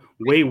far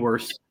way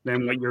worse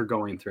than what you're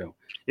going through.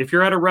 If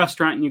you're at a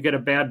restaurant and you get a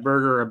bad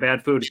burger or a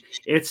bad food,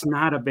 it's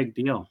not a big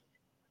deal.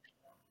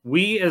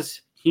 We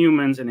as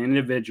humans and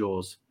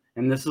individuals,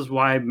 and this is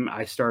why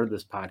I started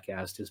this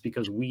podcast, is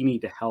because we need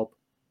to help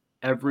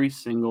every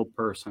single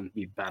person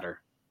be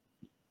better.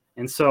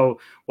 And so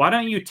why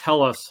don't you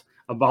tell us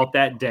about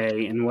that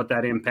day and what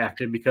that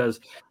impacted, because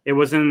it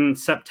was in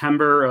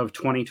September of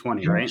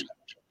 2020, right?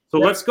 So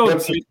let's go.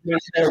 Yep, September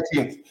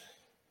 19th.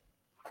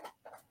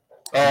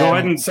 Go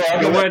ahead and So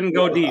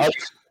go deep.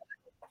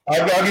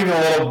 I'll give you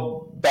a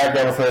little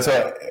background for this.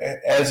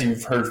 As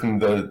you've heard from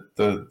the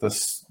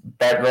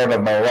background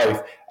of my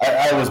life,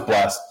 I was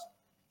blessed.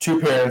 2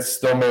 parents,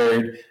 still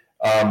married,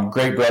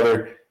 great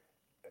brother,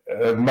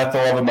 met the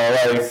love of my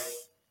life,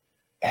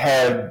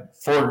 had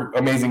 4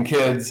 amazing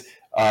kids,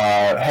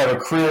 had a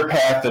career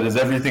path that is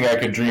everything I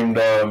could dreamed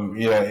of.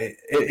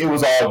 It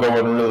was all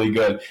going really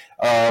good.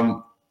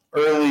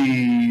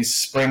 Early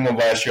spring of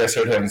last year, I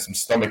started having some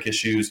stomach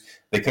issues.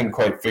 They couldn't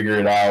quite figure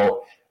it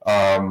out.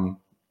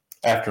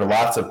 After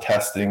lots of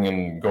testing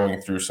and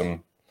going through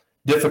some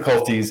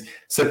difficulties,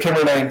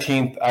 September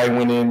 19th, I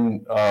went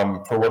in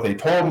for what they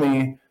told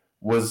me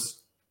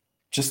was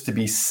just to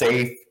be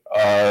safe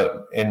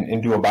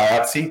and do a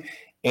biopsy.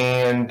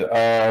 And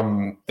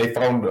they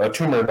found a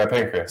tumor in my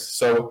pancreas.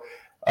 So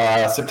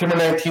September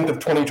 19th of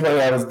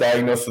 2020, I was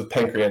diagnosed with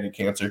pancreatic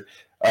cancer.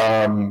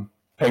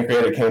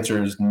 Pancreatic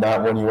cancer is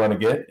not one you want to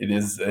get. It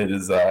is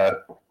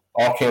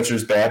all cancer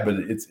is bad, but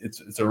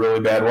it's a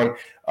really bad one.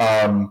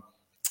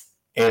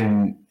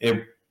 And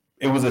it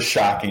was a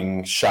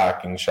shocking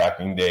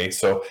day.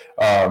 So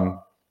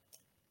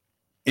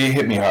it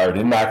hit me hard.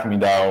 It knocked me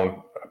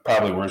down.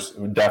 Probably worse,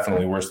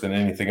 definitely worse than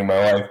anything in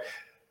my life.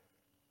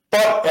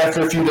 But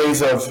after a few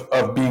days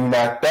of being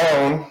knocked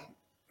down,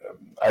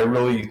 I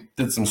really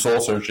did some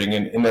soul searching,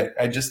 and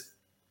I just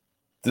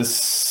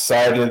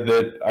decided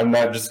that I'm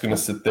not just going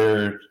to sit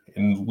there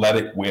and let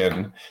it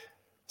win.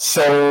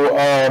 So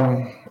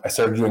I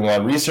started doing a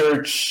lot of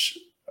research.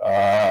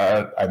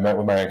 I met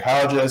with my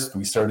oncologist.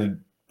 We started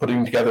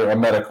putting together a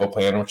medical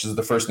plan, which is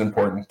the first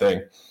important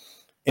thing.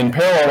 In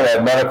parallel to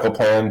that medical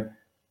plan,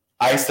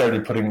 I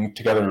started putting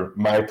together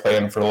my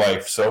plan for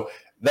life. So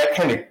that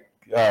kind of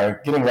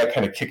getting that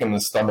kind of kick in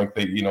the stomach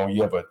that you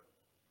have a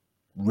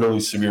really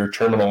severe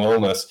terminal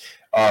illness,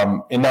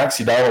 it knocks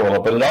you down a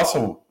little, but it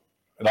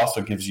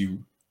also gives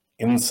you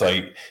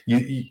insight.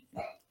 You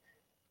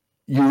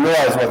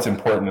realize what's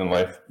important in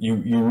life. You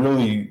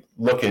really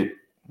look at,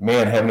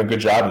 man, having a good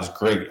job is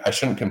great. I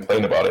shouldn't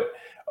complain about it.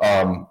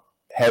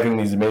 Having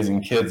these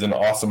amazing kids, an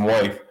awesome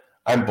wife,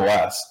 I'm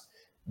blessed.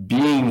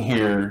 Being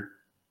here,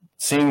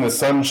 seeing the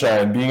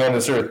sunshine, being on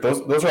this earth,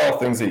 those are all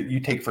things that you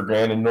take for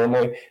granted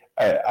normally.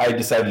 I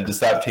decided to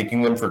stop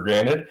taking them for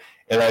granted,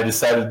 and I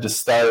decided to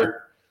start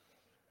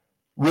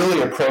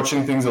really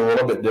approaching things a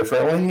little bit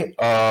differently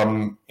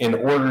in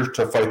order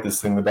to fight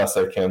this thing the best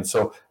I can.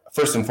 So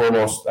first and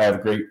foremost, I have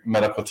a great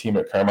medical team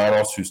at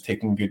Carmanos who's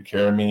taking good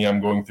care of me.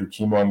 I'm going through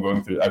chemo.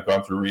 I've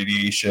gone through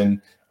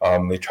radiation.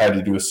 They tried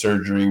to do a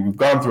surgery. We've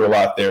gone through a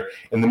lot there.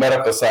 In the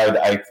medical side,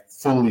 I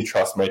fully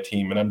trust my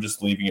team, and I'm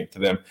just leaving it to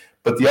them.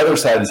 But the other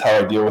side is how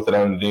I deal with it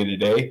on a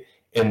day-to-day.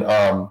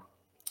 And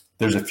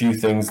there's a few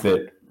things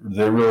that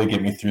really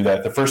get me through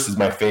that. The first is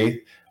my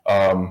faith.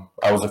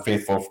 I was a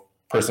faithful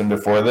person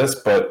before this,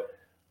 but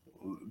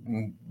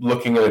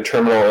looking at a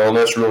terminal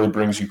illness really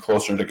brings you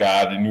closer to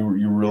God, and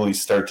you really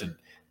start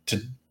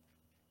to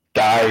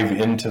dive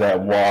into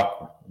that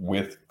walk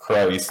with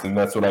Christ, and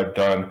that's what I've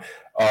done.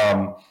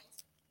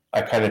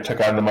 I kind of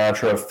took on the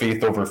mantra of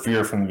faith over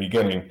fear from the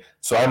beginning.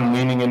 So I'm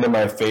leaning into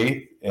my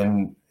faith,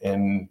 and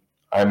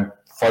I'm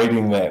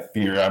fighting that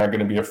fear. I'm not going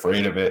to be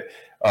afraid of it.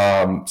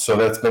 So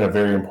that's been a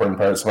very important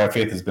part. So my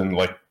faith has been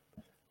like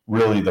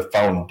really the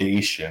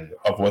foundation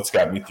of what's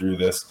got me through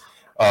this.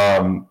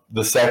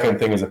 The second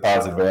thing is a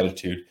positive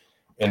attitude.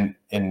 And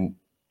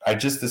I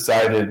just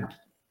decided,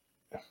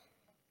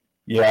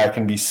 I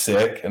can be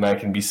sick and I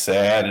can be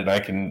sad and I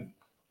can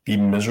be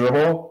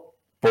miserable,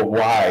 but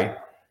why?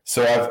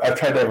 So I've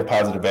tried to have a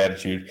positive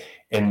attitude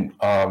and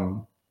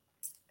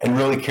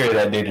really carry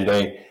that day to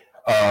day,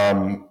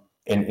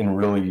 and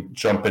really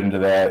jump into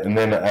that. And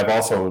then I've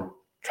also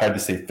tried to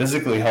stay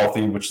physically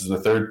healthy, which is the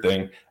third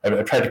thing.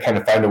 I've tried to kind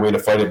of find a way to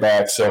fight it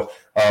back. So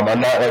I'm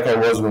not like I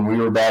was when we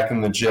were back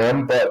in the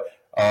gym, but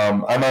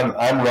I'm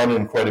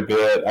running quite a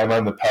bit. I'm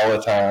on the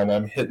Peloton.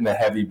 I'm hitting the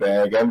heavy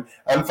bag. I'm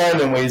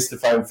finding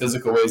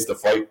physical ways to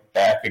fight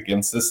back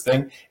against this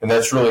thing, and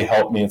that's really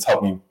helped me. It's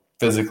helped me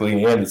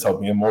physically and it's helped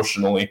me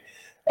emotionally.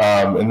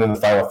 And then the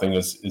final thing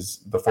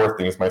is the fourth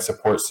thing is my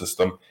support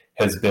system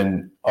has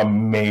been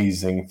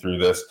amazing through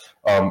this.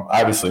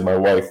 Obviously, my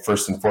wife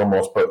first and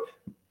foremost, but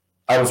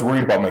I was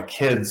worried about my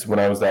kids when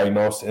I was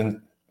diagnosed,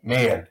 and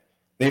man,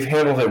 they've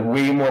handled it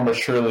way more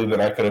maturely than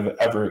I could have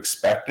ever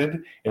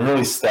expected, and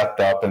really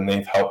stepped up, and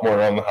they've helped more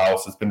around the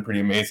house. It's been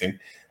pretty amazing.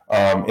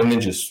 And then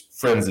just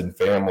friends and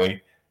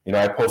family.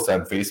 I post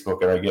on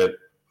Facebook, and I get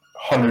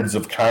hundreds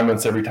of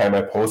comments every time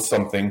I post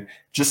something,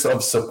 just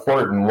of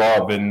support and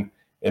love, and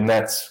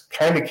that's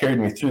kind of carried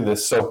me through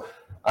this. So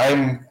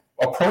I'm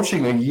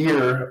approaching a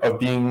year of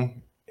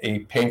being a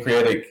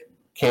pancreatic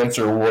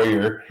cancer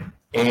warrior,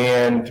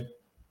 and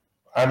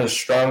I'm as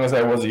strong as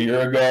I was a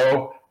year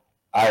ago.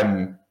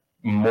 I'm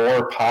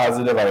more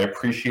positive. I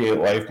appreciate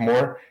life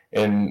more.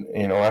 And,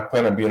 I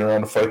plan on being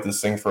around to fight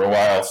this thing for a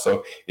while.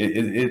 So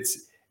it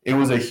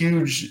was a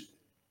huge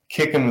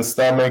kick in the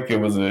stomach. It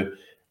was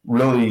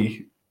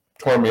really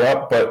tore me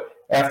up. But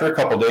after a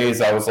couple of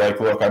days, I was like,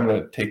 look, I'm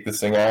going to take this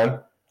thing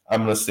on.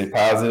 I'm going to stay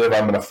positive.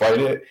 I'm going to fight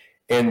it.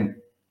 And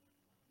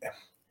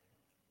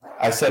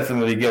I said from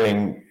the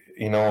beginning,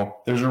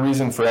 there's a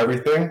reason for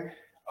everything.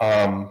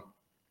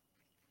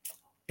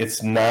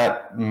 It's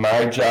not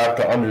my job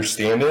to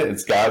understand it.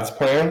 It's God's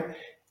plan.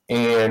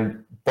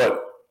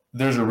 But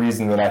there's a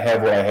reason that I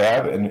have what I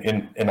have.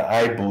 And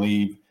I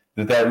believe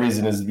that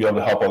reason is to be able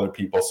to help other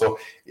people. So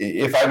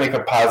if I make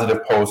a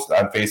positive post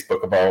on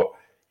Facebook about,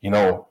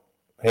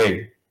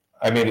 hey,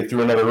 I made it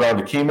through another round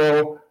of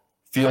chemo,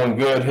 feeling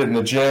good, hitting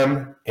the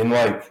gym, and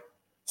like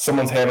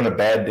someone's having a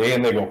bad day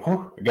and they go,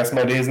 whew, I guess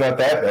my day is not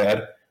that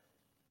bad.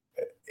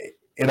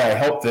 And I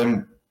help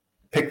them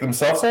pick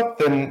themselves up,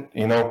 then,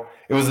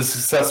 it was a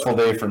successful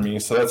day for me.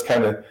 So that's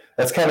kind of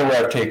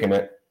where I've taken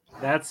it.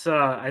 That's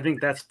I think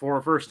that's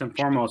first and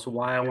foremost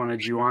why I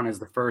wanted you on as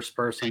the first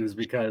person, is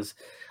because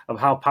of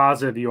how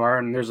positive you are.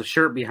 And there's a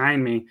shirt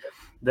behind me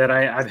that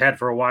I've had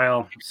for a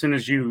while. As soon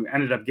as you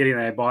ended up getting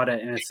it, I bought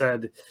it, and it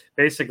said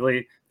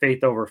basically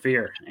faith over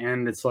fear.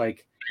 And it's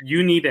like,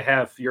 you need to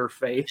have your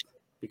faith,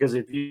 because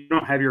if you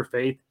don't have your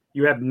faith,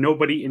 you have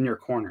nobody in your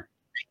corner.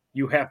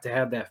 You have to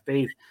have that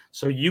faith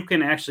so you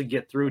can actually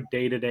get through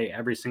day to day,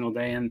 every single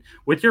day. And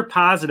with your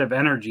positive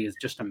energy, is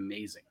just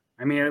amazing.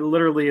 I mean, it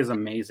literally is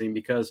amazing,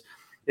 because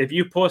if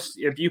you put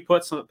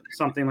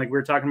something like we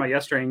were talking about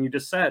yesterday, and you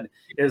just said,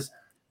 is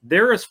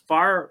there is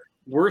far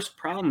worse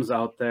problems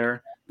out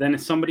there than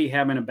somebody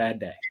having a bad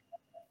day.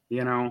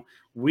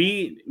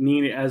 We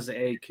need, as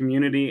a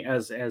community,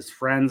 as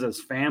friends,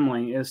 as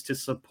family, is to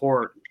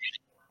support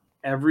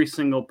every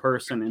single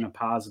person in a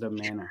positive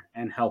manner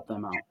and help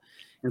them out.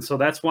 And so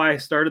that's why I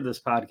started this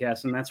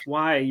podcast, and that's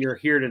why you're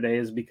here today,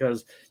 is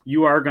because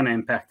you are going to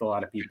impact a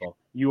lot of people.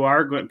 People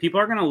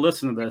are going to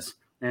listen to this,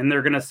 and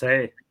they're going to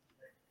say,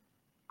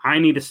 I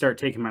need to start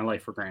taking my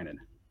life for granted.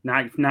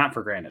 Not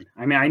for granted.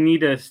 I mean, I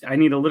need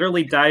to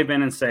literally dive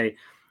in and say,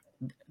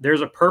 there's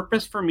a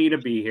purpose for me to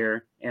be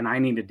here, and I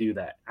need to do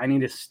that. I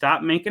need to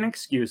stop making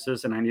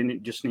excuses, and I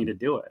just need to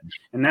do it.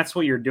 And that's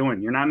what you're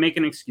doing. You're not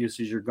making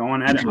excuses. You're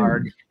going at it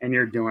hard, and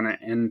you're doing it.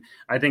 And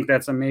I think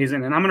that's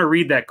amazing. And I'm going to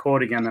read that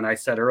quote again that I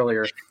said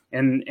earlier.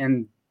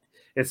 And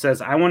it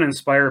says, I want to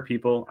inspire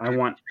people. I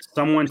want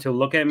someone to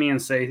look at me and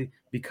say,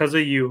 because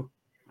of you,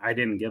 I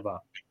didn't give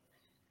up.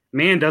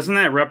 Man, doesn't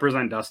that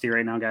represent Dusty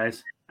right now,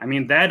 guys? I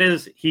mean,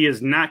 he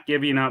is not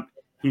giving up.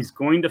 He's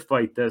going to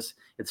fight this.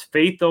 It's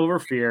faith over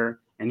fear,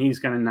 and he's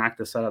going to knock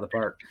this out of the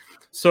park.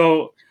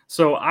 So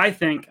I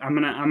think I'm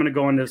gonna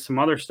go into some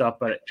other stuff,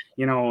 but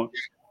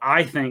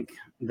I think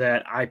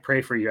that I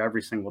pray for you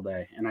every single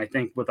day, and I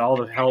think with all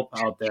the help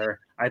out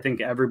there, I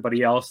think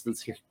everybody else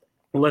that's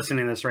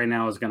listening to this right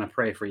now is going to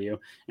pray for you,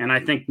 and I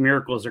think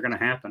miracles are going to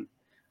happen,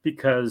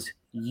 because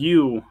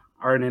you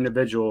are an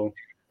individual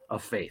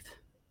of faith.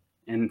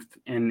 And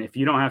if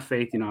you don't have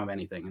faith, you don't have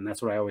anything. And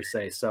that's what I always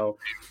say. So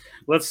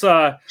let's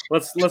dive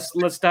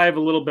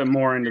a little bit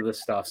more into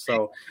this stuff.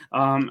 So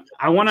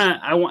I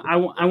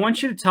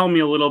want you to tell me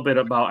a little bit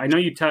about, I know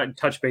you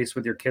touch base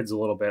with your kids a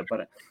little bit,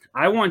 but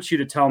I want you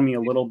to tell me a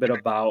little bit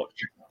about,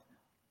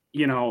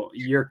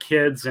 your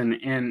kids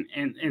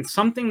and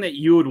something that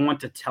you would want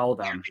to tell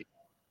them.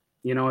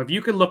 If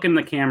you could look in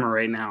the camera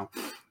right now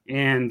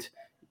and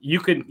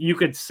you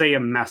could say a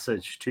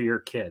message to your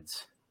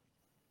kids,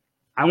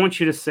 I want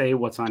you to say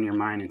what's on your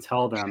mind and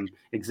tell them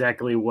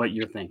exactly what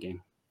you're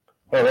thinking.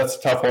 Oh, that's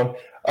a tough one.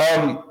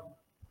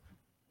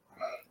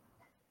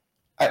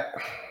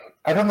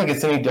 I don't think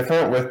it's any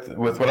different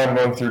with what I'm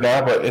going through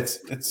now, but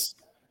it's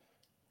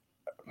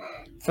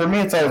for me,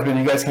 it's always been,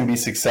 you guys can be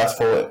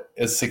successful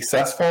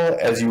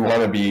as you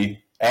want to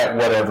be at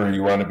whatever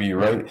you want to be,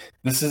 right?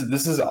 This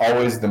is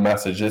always the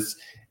message.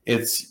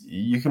 It's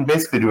you can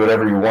basically do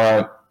whatever you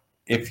want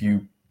if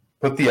you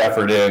put the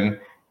effort in,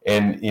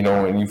 and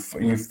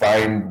you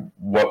find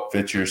what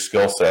fits your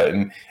skill set,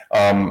 and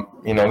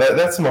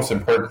that's the most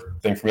important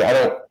thing for me. I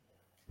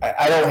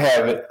don't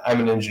have it.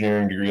 I'm an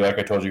engineering degree, like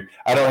I told you.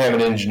 I don't have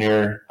an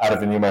engineer out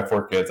of any of my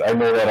 4 kids. I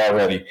know that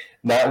already.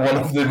 Not one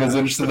of them is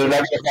interested. They're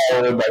not going to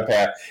follow in my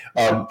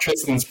path.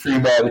 Tristan's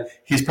pre-med.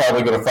 He's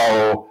probably going to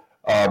follow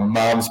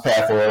mom's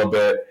path a little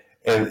bit,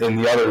 and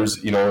the others,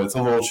 it's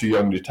a little too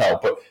young to tell.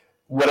 But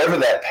whatever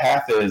that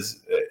path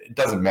is, it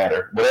doesn't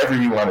matter. Whatever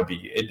you want to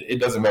be, it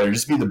doesn't matter.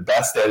 Just be the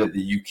best at it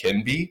that you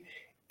can be,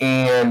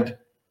 and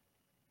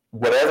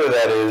whatever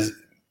that is,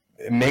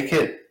 make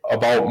it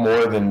about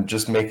more than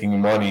just making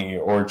money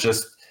or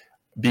just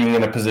being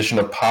in a position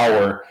of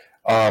power.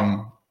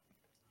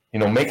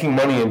 Making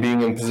money and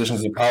being in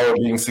positions of power,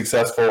 being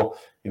successful,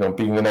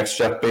 being the next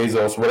Jeff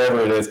Bezos, whatever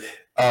it is,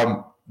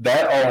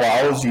 that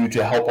allows you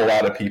to help a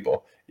lot of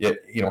people.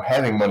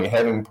 Having money,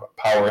 having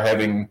power,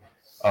 having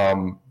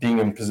being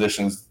in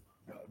positions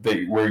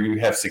where you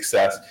have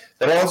success,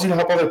 that allows you to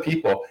help other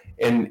people,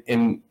 and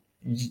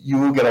you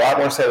will get a lot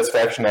more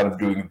satisfaction out of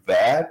doing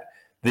that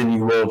than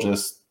you will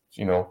just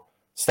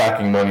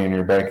stocking money in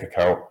your bank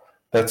account.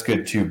 That's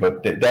good too,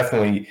 but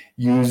definitely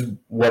use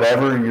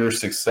whatever your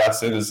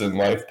success is in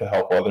life to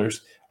help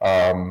others,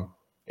 and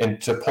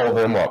to pull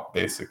them up,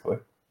 basically.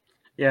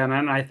 Yeah,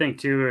 and I think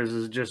too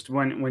is just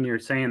when you're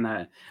saying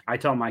that, I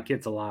tell my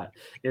kids a lot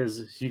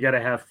is you got to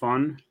have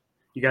fun,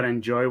 you got to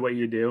enjoy what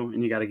you do,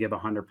 and you got to give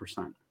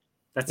 100%.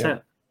 That's Yeah.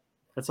 it.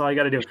 That's all you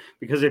got to do.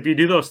 Because if you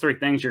do those three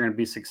things, you're going to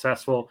be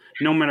successful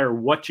no matter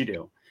what you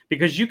do.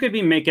 Because you could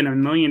be making $1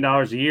 million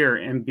a year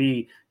and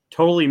be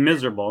totally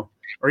miserable,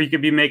 or you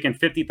could be making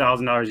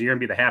 $50,000 a year and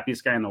be the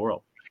happiest guy in the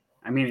world.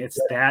 I mean, it's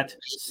that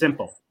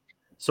simple.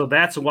 So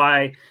that's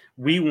why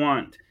we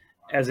want,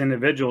 as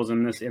individuals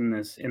in this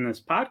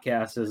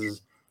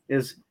podcast,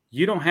 is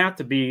you don't have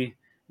to be,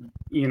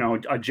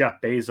 a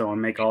Jeff Bezos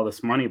and make all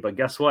this money. But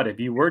guess what? If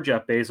you were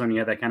Jeff Bezos and you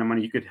had that kind of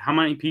money, how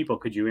many people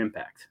could you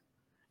impact?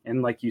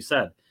 And like you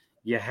said,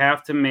 you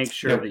have to make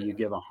sure that you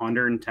give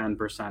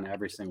 110%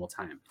 every single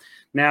time.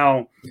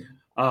 Now,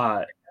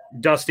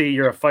 Dusty,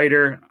 you're a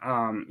fighter.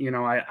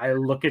 I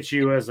look at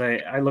you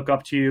I look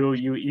up to you.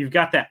 You've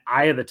got that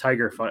eye of the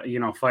tiger,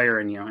 fire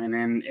in you.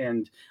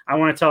 And I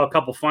want to tell a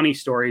couple funny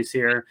stories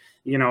here,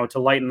 to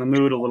lighten the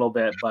mood a little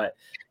bit. But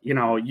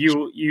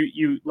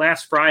you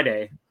last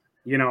Friday,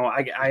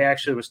 I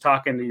actually was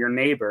talking to your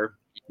neighbor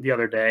the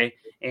other day,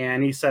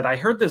 and he said, I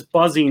heard this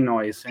buzzing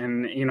noise,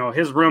 and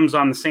his room's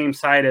on the same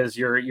side as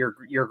your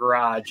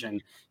garage,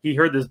 and he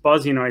heard this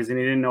buzzing noise and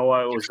he didn't know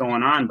what was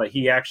going on. But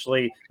he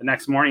actually, the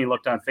next morning, he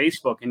looked on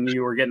Facebook and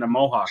you were getting a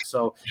mohawk.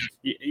 So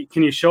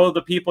can you show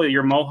the people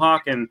your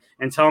mohawk and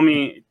tell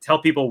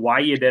people why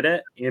you did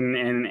it?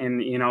 And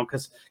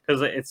because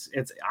it's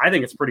I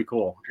think it's pretty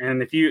cool.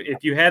 And if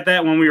you had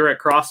that when we were at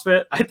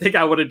CrossFit, I think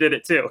I would have did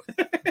it too.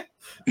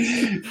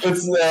 It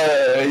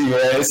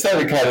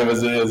started kind of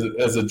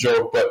as a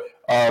joke, but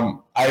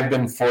I've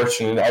been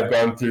fortunate. I've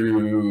gone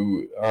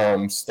through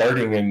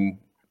starting in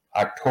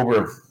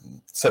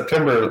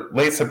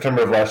late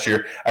September of last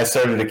year. I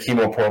started a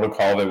chemo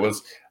protocol that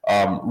was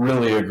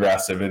really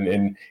aggressive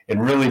and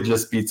really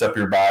just beats up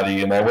your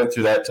body. And I went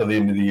through that till the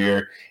end of the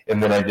year,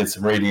 and then I did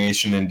some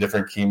radiation and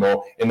different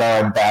chemo, and now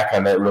I'm back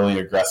on that really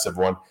aggressive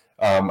one.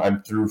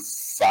 I'm through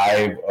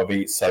 5 of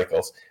 8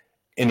 cycles.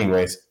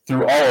 Anyways,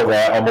 through all of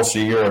that, almost a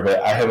year of it,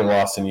 I haven't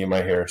lost any of my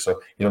hair.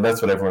 So,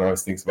 that's what everyone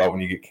always thinks about when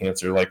you get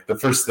cancer. Like the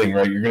first thing,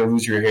 right? You're going to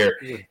lose your hair.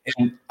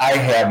 And I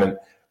haven't.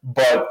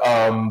 But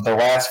the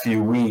last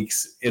few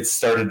weeks, it's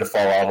started to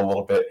fall out a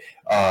little bit.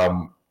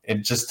 It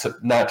just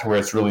not to where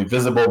it's really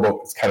visible, but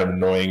it's kind of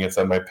annoying. It's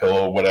on my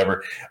pillow,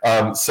 whatever.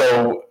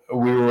 So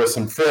we were with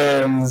some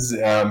friends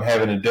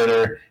having a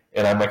dinner,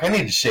 and I'm like, I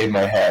need to shave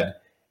my head.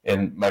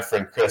 And my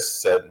friend Chris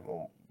said,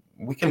 well,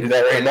 we can do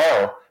that right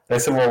now. And I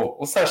said, well,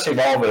 let's not shave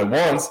all of it at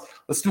once.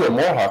 Let's do a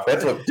mohawk.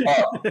 That's what's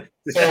up.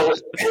 So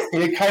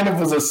it kind of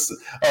was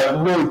a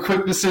really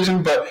quick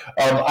decision, but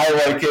I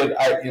like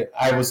it.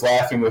 I was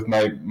laughing with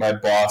my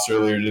boss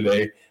earlier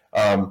today.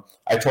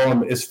 I told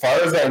him, as far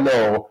as I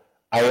know,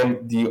 I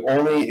am the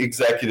only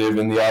executive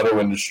in the auto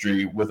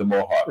industry with a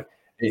mohawk.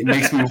 It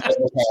makes me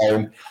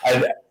time.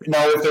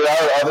 Now, if there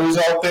are others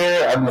out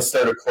there, I'm going to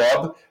start a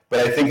club,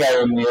 but I think I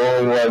am the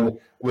only one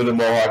with a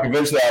mohawk.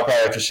 Eventually, I'll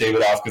probably have to shave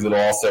it off because it'll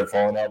all start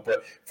falling out.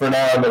 But for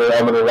now, I'm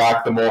gonna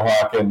rock the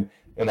mohawk, and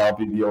I'll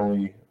be the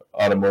only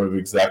automotive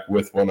exec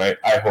with one. I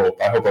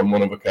hope I'm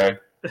one of a kind.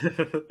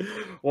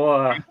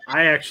 Well,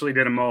 I actually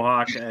did a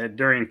mohawk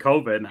during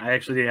COVID. I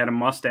actually had a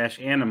mustache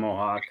and a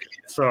mohawk.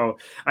 So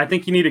I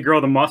think you need to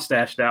grow the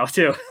mustache now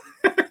too.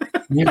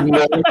 You've known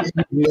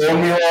me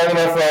long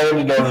enough, Ryan,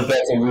 to know that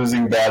that's a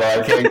losing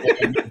battle. I can't.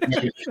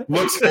 It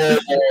looks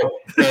horrible,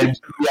 and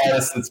to be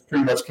honest, it's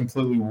pretty much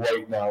completely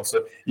white now,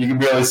 so you can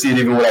barely see it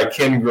even when I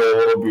can grow a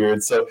little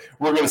beard. So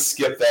we're gonna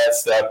skip that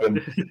step,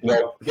 and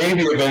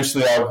maybe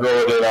eventually I'll grow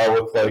it and I'll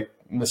look like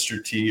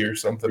Mr. T or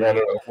something. I don't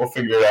know. We'll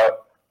figure it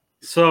out.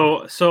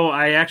 So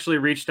I actually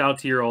reached out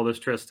to your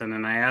oldest, Tristan,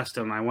 and I asked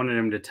him. I wanted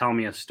him to tell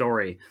me a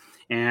story,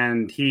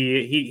 and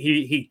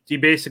he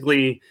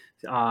basically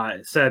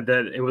said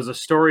that it was a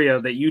story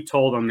that you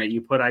told him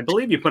that I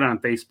believe you put it on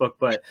Facebook,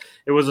 but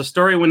it was a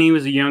story when he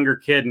was a younger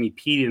kid and he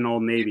peed in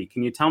Old Navy.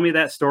 Can you tell me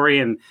that story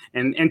and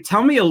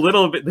tell me a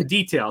little bit the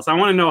details? I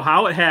want to know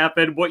how it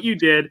happened, what you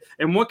did,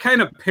 and what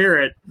kind of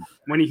parent,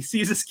 when he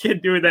sees this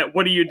kid doing that,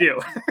 what do you do?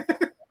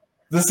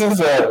 This is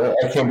I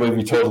can't believe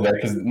he told me that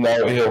because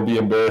now he'll be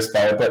embarrassed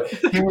by it. But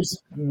he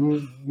was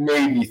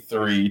maybe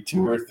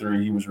 2 or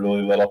 3. He was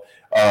really little.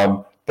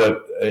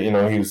 But he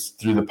was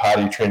through the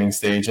potty training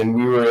stage, and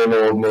we were in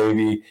Old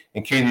Navy,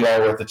 and Katie and I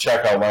were at the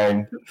checkout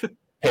line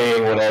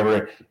paying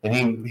whatever,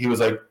 and he was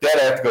like, Dad,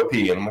 I have to go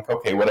pee. And I'm like,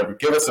 okay, whatever,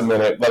 give us a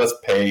minute, let us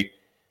pay.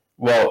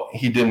 Well,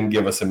 he didn't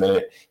give us a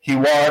minute. He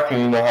walked,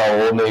 and you know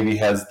how Old Navy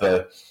has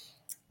the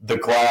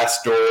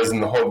glass doors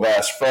and the whole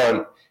glass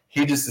front.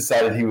 He just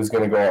decided he was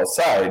going to go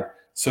outside.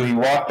 So he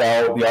walked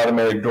out, the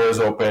automatic doors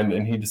opened,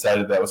 and he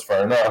decided that was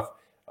far enough,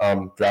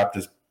 dropped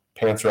his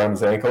pants around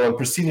his ankle, and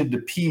proceeded to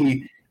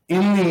pee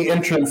in the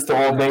entrance to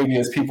Old Navy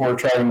as people were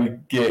trying to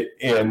get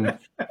in.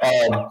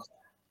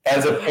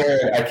 As a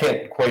parent, I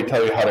can't quite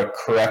tell you how to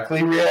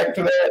correctly react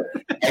to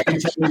that. I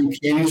can tell you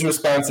Katie's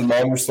response and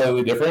mine were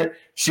slightly different.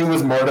 She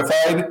was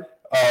mortified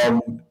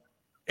and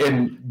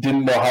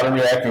didn't know how to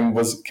react and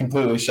was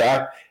completely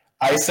shocked.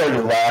 I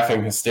started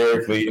laughing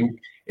hysterically. And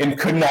and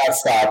could not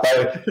stop.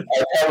 I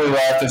probably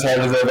laughed as hard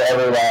as I've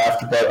ever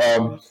laughed,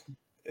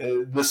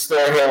 but the store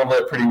handled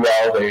it pretty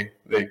well.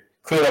 They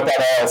cleaned up on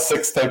aisle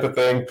 6 type of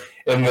thing,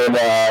 and then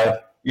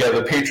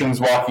the patrons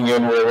walking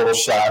in were a little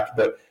shocked,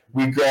 but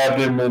we grabbed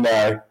him and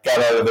got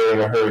out of there in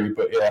a hurry.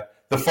 But yeah,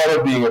 the fun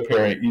of being a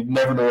parent, you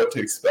never know what to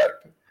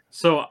expect.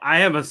 So I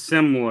have a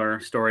similar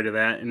story to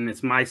that, and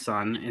it's my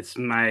son. It's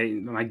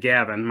my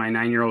Gavin, my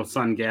 9-year-old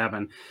son,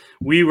 Gavin.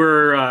 We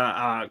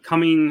were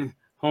coming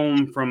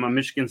home from a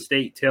Michigan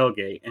State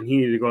tailgate, and he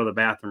needed to go to the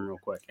bathroom real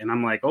quick. And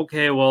I'm like,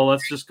 okay, well,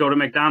 let's just go to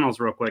McDonald's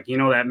real quick. You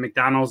know that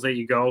McDonald's that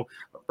you go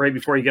right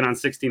before you get on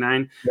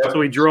 69? Yep. So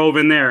we drove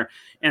in there,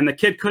 and the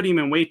kid couldn't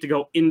even wait to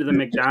go into the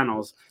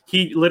McDonald's.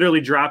 He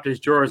literally dropped his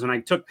drawers, and I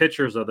took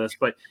pictures of this,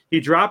 but he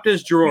dropped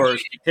his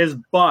drawers, his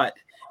butt,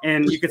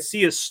 and you could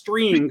see a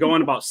stream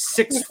going about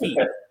 6 feet.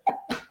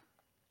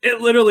 It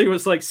literally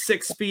was like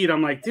 6 feet.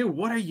 I'm like, dude,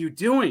 what are you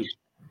doing?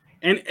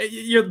 And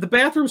the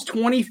bathroom's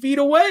 20 feet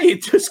away.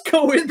 Just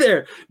go in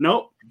there.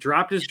 Nope.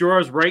 Dropped his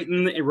drawers right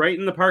in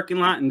the parking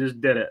lot and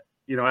just did it,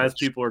 as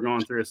people are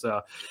going through.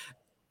 So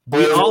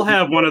we all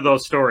have one of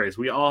those stories.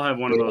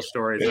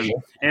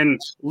 And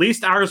at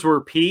least ours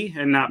were pee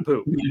and not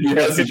poop.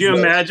 Yes, Could you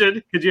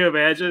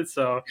imagine?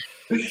 So,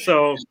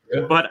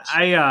 but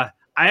I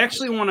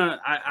actually want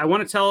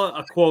to tell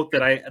a quote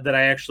that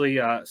I actually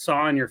saw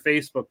on your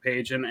Facebook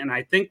page, and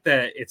I think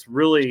that it's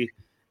really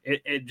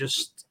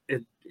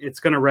it's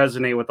going to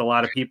resonate with a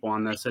lot of people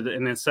on this.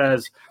 And it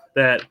says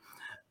that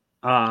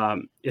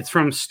it's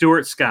from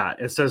Stuart Scott.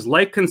 It says,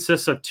 life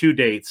consists of 2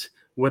 dates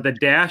with a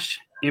dash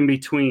in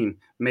between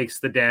makes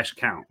the dash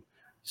count.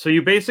 So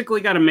you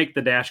basically got to make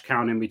the dash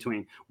count in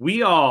between.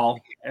 We all,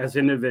 as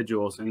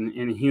individuals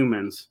and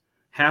humans,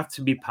 have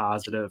to be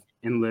positive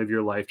and live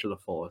your life to the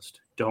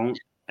fullest. Don't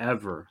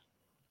ever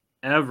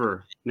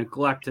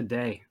neglect a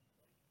day.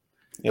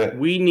 Yeah.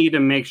 We need to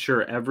make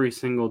sure every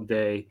single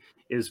day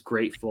is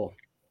grateful.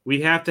 We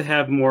have to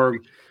have more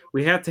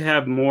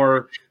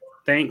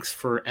thanks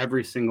for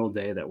every single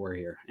day that we're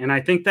here. And I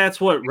think that's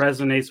what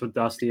resonates with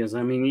Dusty is,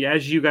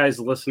 as you guys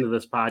listen to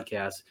this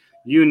podcast,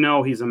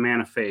 he's a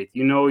man of faith.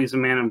 He's a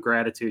man of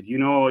gratitude.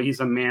 He's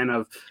a man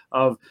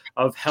of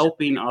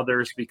helping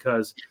others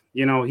because,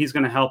 he's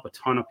going to help a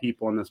ton of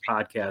people in this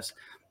podcast.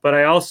 But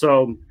I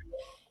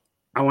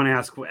want to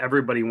ask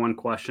everybody one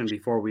question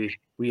before we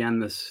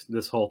end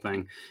this whole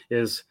thing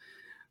is,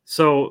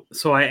 so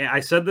I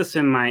said this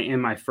in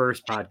my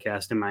first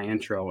podcast in my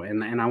intro,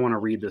 and I want to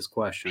read this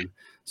question.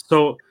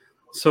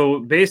 So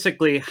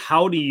basically,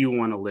 how do you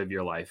want to live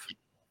your life?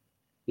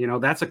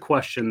 That's a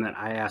question that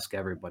I ask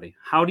everybody.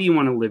 How do you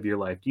want to live your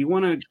life? Do you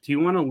want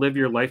to live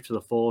your life to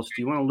the fullest?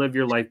 Do you want to live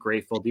your life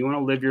grateful? Do you want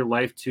to live your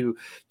life to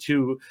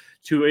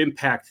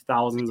impact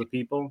thousands of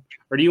people?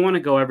 Or do you want to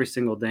go every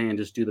single day and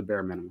just do the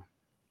bare minimum?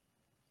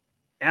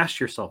 Ask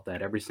yourself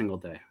that every single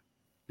day.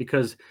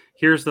 Because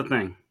here's the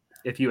thing.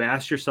 If you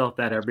ask yourself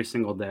that every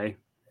single day,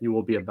 you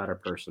will be a better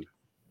person.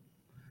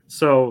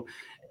 So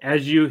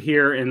as you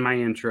hear in my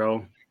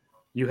intro,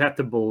 you have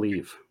to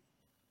believe.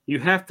 You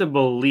have to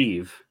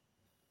believe.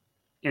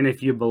 And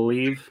if you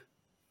believe,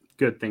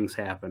 good things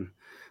happen.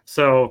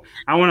 So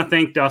I want to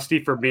thank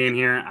Dusty for being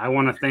here. I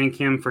want to thank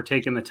him for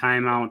taking the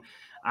time out.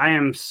 I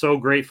am so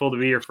grateful to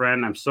be your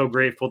friend. I'm so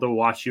grateful to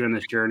watch you in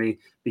this journey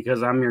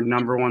because I'm your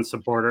number one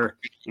supporter,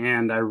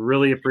 and I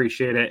really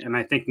appreciate it. And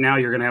I think now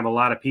you're going to have a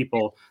lot of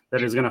people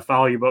that is going to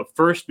follow you. But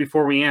first,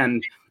 before we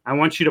end, I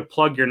want you to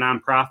plug your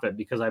nonprofit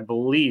because I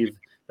believe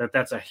that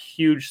that's a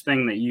huge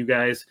thing that you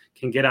guys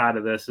can get out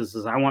of this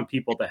is I want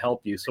people to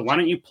help you. So why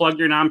don't you plug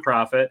your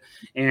nonprofit,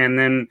 and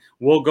then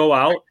we'll go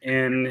out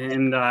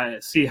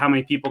and see how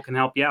many people can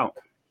help you out.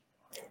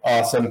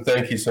 Awesome.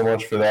 Thank you so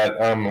much for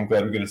that. I'm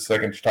glad we get a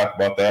second to talk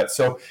about that.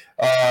 So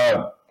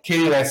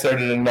Katie and I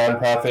started a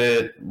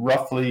nonprofit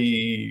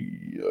roughly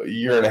a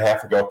year and a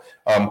half ago.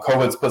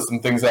 COVID's put some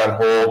things on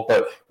hold,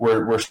 but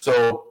we're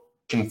still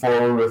pushing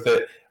forward with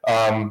it.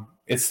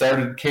 It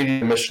started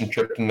Katie's mission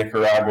trip to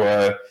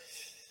Nicaragua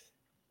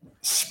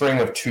spring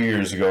of 2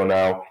 years ago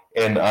now.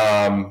 And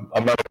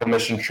a medical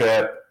mission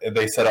trip,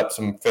 they set up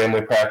some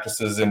family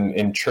practices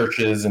in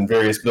churches and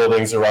various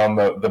buildings around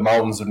the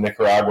mountains of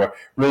Nicaragua.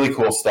 Really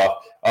cool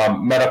stuff.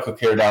 Medical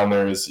care down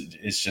there is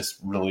just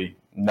really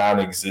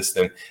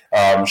non-existent.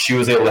 She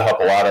was able to help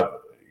a lot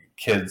of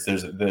kids.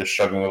 They're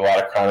struggling with a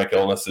lot of chronic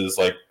illnesses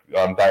like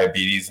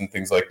diabetes and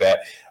things like that.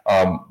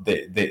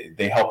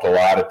 They helped a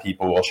lot of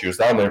people while she was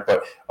down there.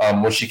 But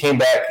when she came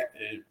back,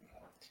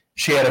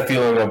 she had a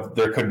feeling of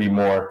there could be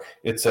more.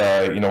 It's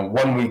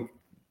 1 week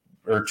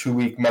or 2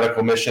 week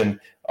medical mission.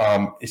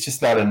 It's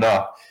just not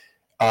enough.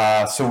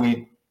 So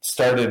we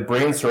started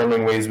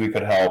brainstorming ways we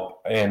could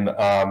help. And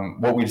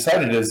what we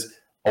decided is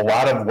a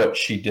lot of what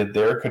she did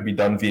there could be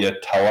done via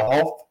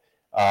telehealth.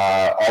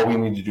 All we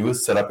need to do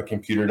is set up a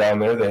computer down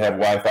there. They have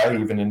Wi-Fi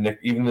even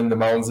in the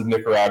mountains of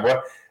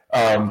Nicaragua.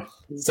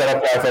 Set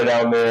up Wi-Fi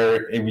down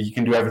there, and you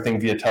can do everything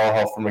via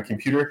telehealth from a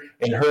computer.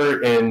 And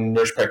her and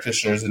nurse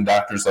practitioners and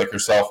doctors like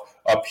herself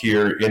up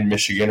here in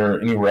Michigan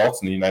or anywhere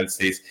else in the United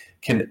States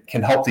can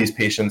help these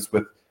patients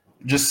with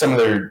just some of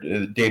their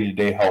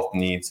day-to-day health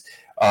needs.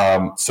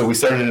 So we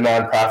started a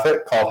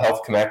nonprofit called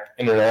Health Connect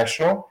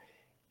International,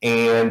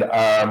 and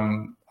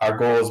our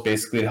goal is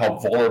basically to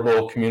help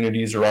vulnerable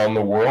communities around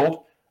the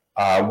world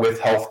with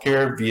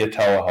healthcare via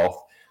telehealth.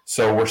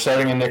 So we're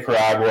starting in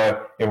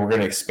Nicaragua, and we're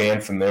going to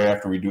expand from there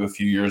after we do a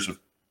few years of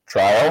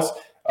trials.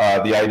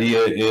 The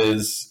idea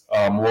is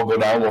we'll go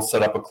down, we'll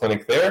set up a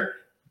clinic there.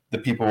 The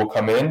people will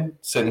come in,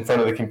 sit in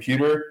front of the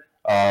computer.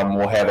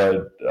 We'll have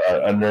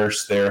a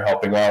nurse there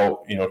helping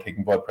out,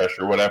 taking blood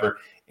pressure or whatever.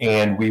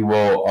 And we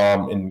will,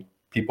 and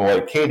people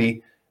like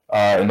Katie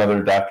and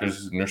other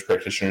doctors and nurse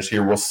practitioners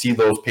here will see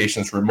those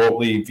patients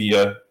remotely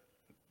via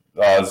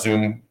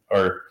Zoom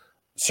or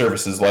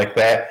services like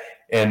that.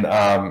 And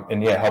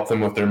yeah, help them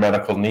with their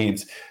medical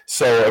needs.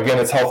 So again,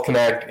 it's Health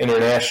Connect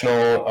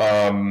International.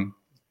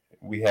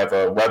 We have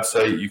a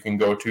website you can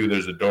go to.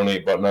 There's a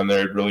donate button on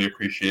there. I'd really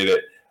appreciate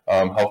it.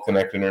 Health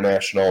Connect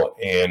International,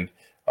 and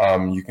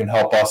you can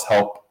help us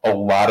help a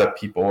lot of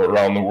people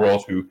around the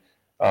world who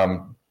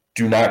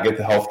do not get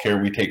the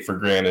healthcare we take for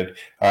granted.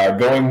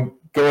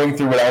 Going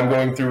through what I'm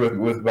going through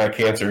with my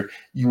cancer,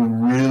 you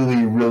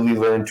really, really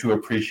learn to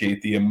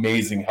appreciate the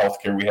amazing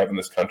healthcare we have in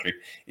this country.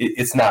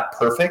 It's not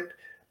perfect,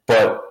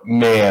 but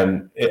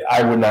man,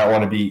 I would not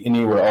want to be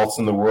anywhere else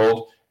in the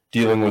world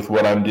dealing with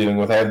what I'm dealing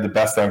with. I have the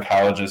best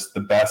oncologists,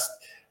 the best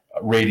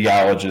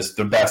radiologists,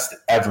 the best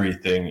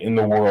everything in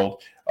the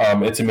world.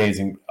 It's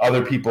amazing.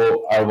 Other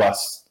people are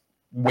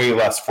way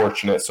less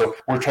fortunate. So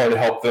we're trying to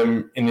help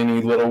them in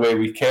any little way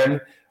we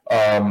can.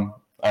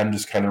 I'm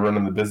just kind of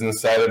running the business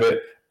side of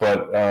it,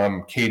 but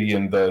Katie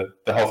and the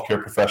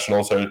healthcare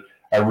professionals are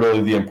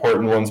really the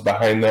important ones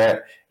behind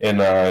that. And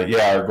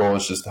yeah, our goal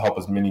is just to help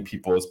as many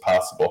people as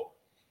possible.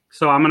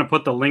 So I'm going to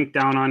put the link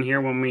down on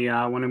here when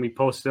we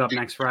post it up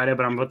next Friday,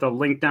 but I'm going to put the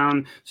link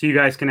down so you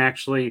guys can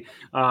actually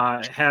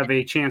have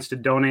a chance to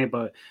donate.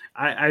 But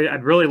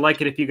I'd really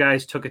like it if you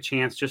guys took a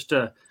chance just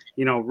to,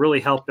 really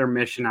help their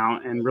mission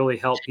out and really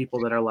help people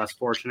that are less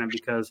fortunate,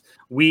 because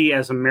we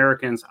as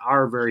Americans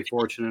are very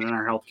fortunate in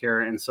our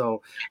healthcare. And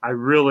so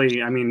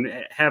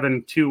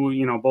having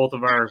two, both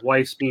of our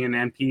wives being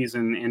NPs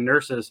and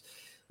nurses,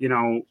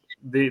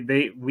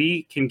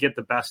 we can get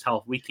the best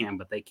health we can,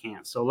 but they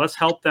can't. So let's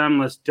help them.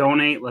 Let's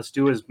donate. Let's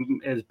do as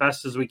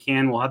best as we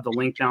can. We'll have the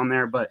link down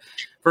there. But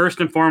first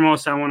and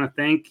foremost, I want to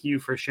thank you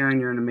for sharing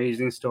your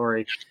amazing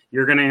story.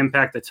 You're going to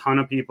impact a ton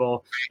of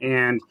people,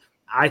 and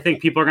I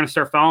think people are going to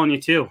start following you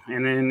too.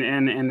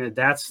 And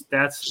that's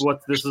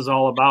what this is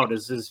all about,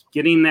 is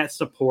getting that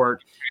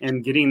support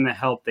and getting the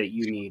help that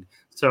you need.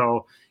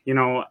 So,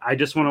 I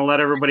just want to let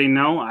everybody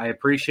know I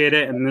appreciate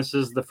it. And this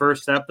is the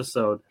first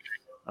episode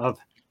of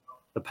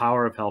The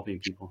Power of Helping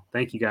People.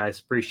 Thank you guys.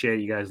 Appreciate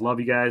you guys.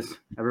 Love you guys.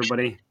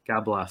 Everybody,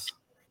 God bless.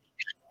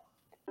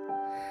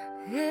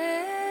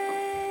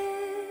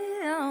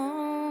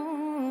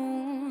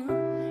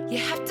 You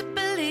have to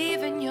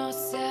believe in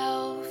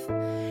yourself.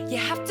 You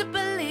have to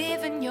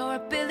believe in your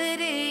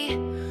ability.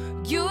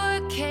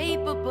 You're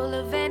capable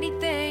of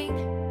anything.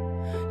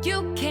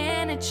 You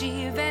can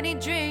achieve any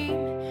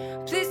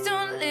dream. Please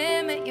don't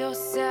limit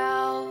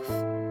yourself.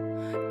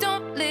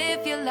 Don't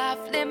live your life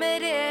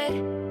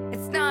limited.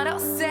 It's not all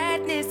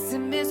sadness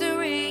and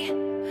misery.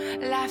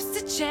 Life's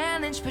a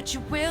challenge, but you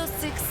will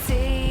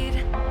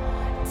succeed.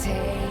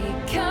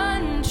 Take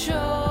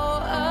control.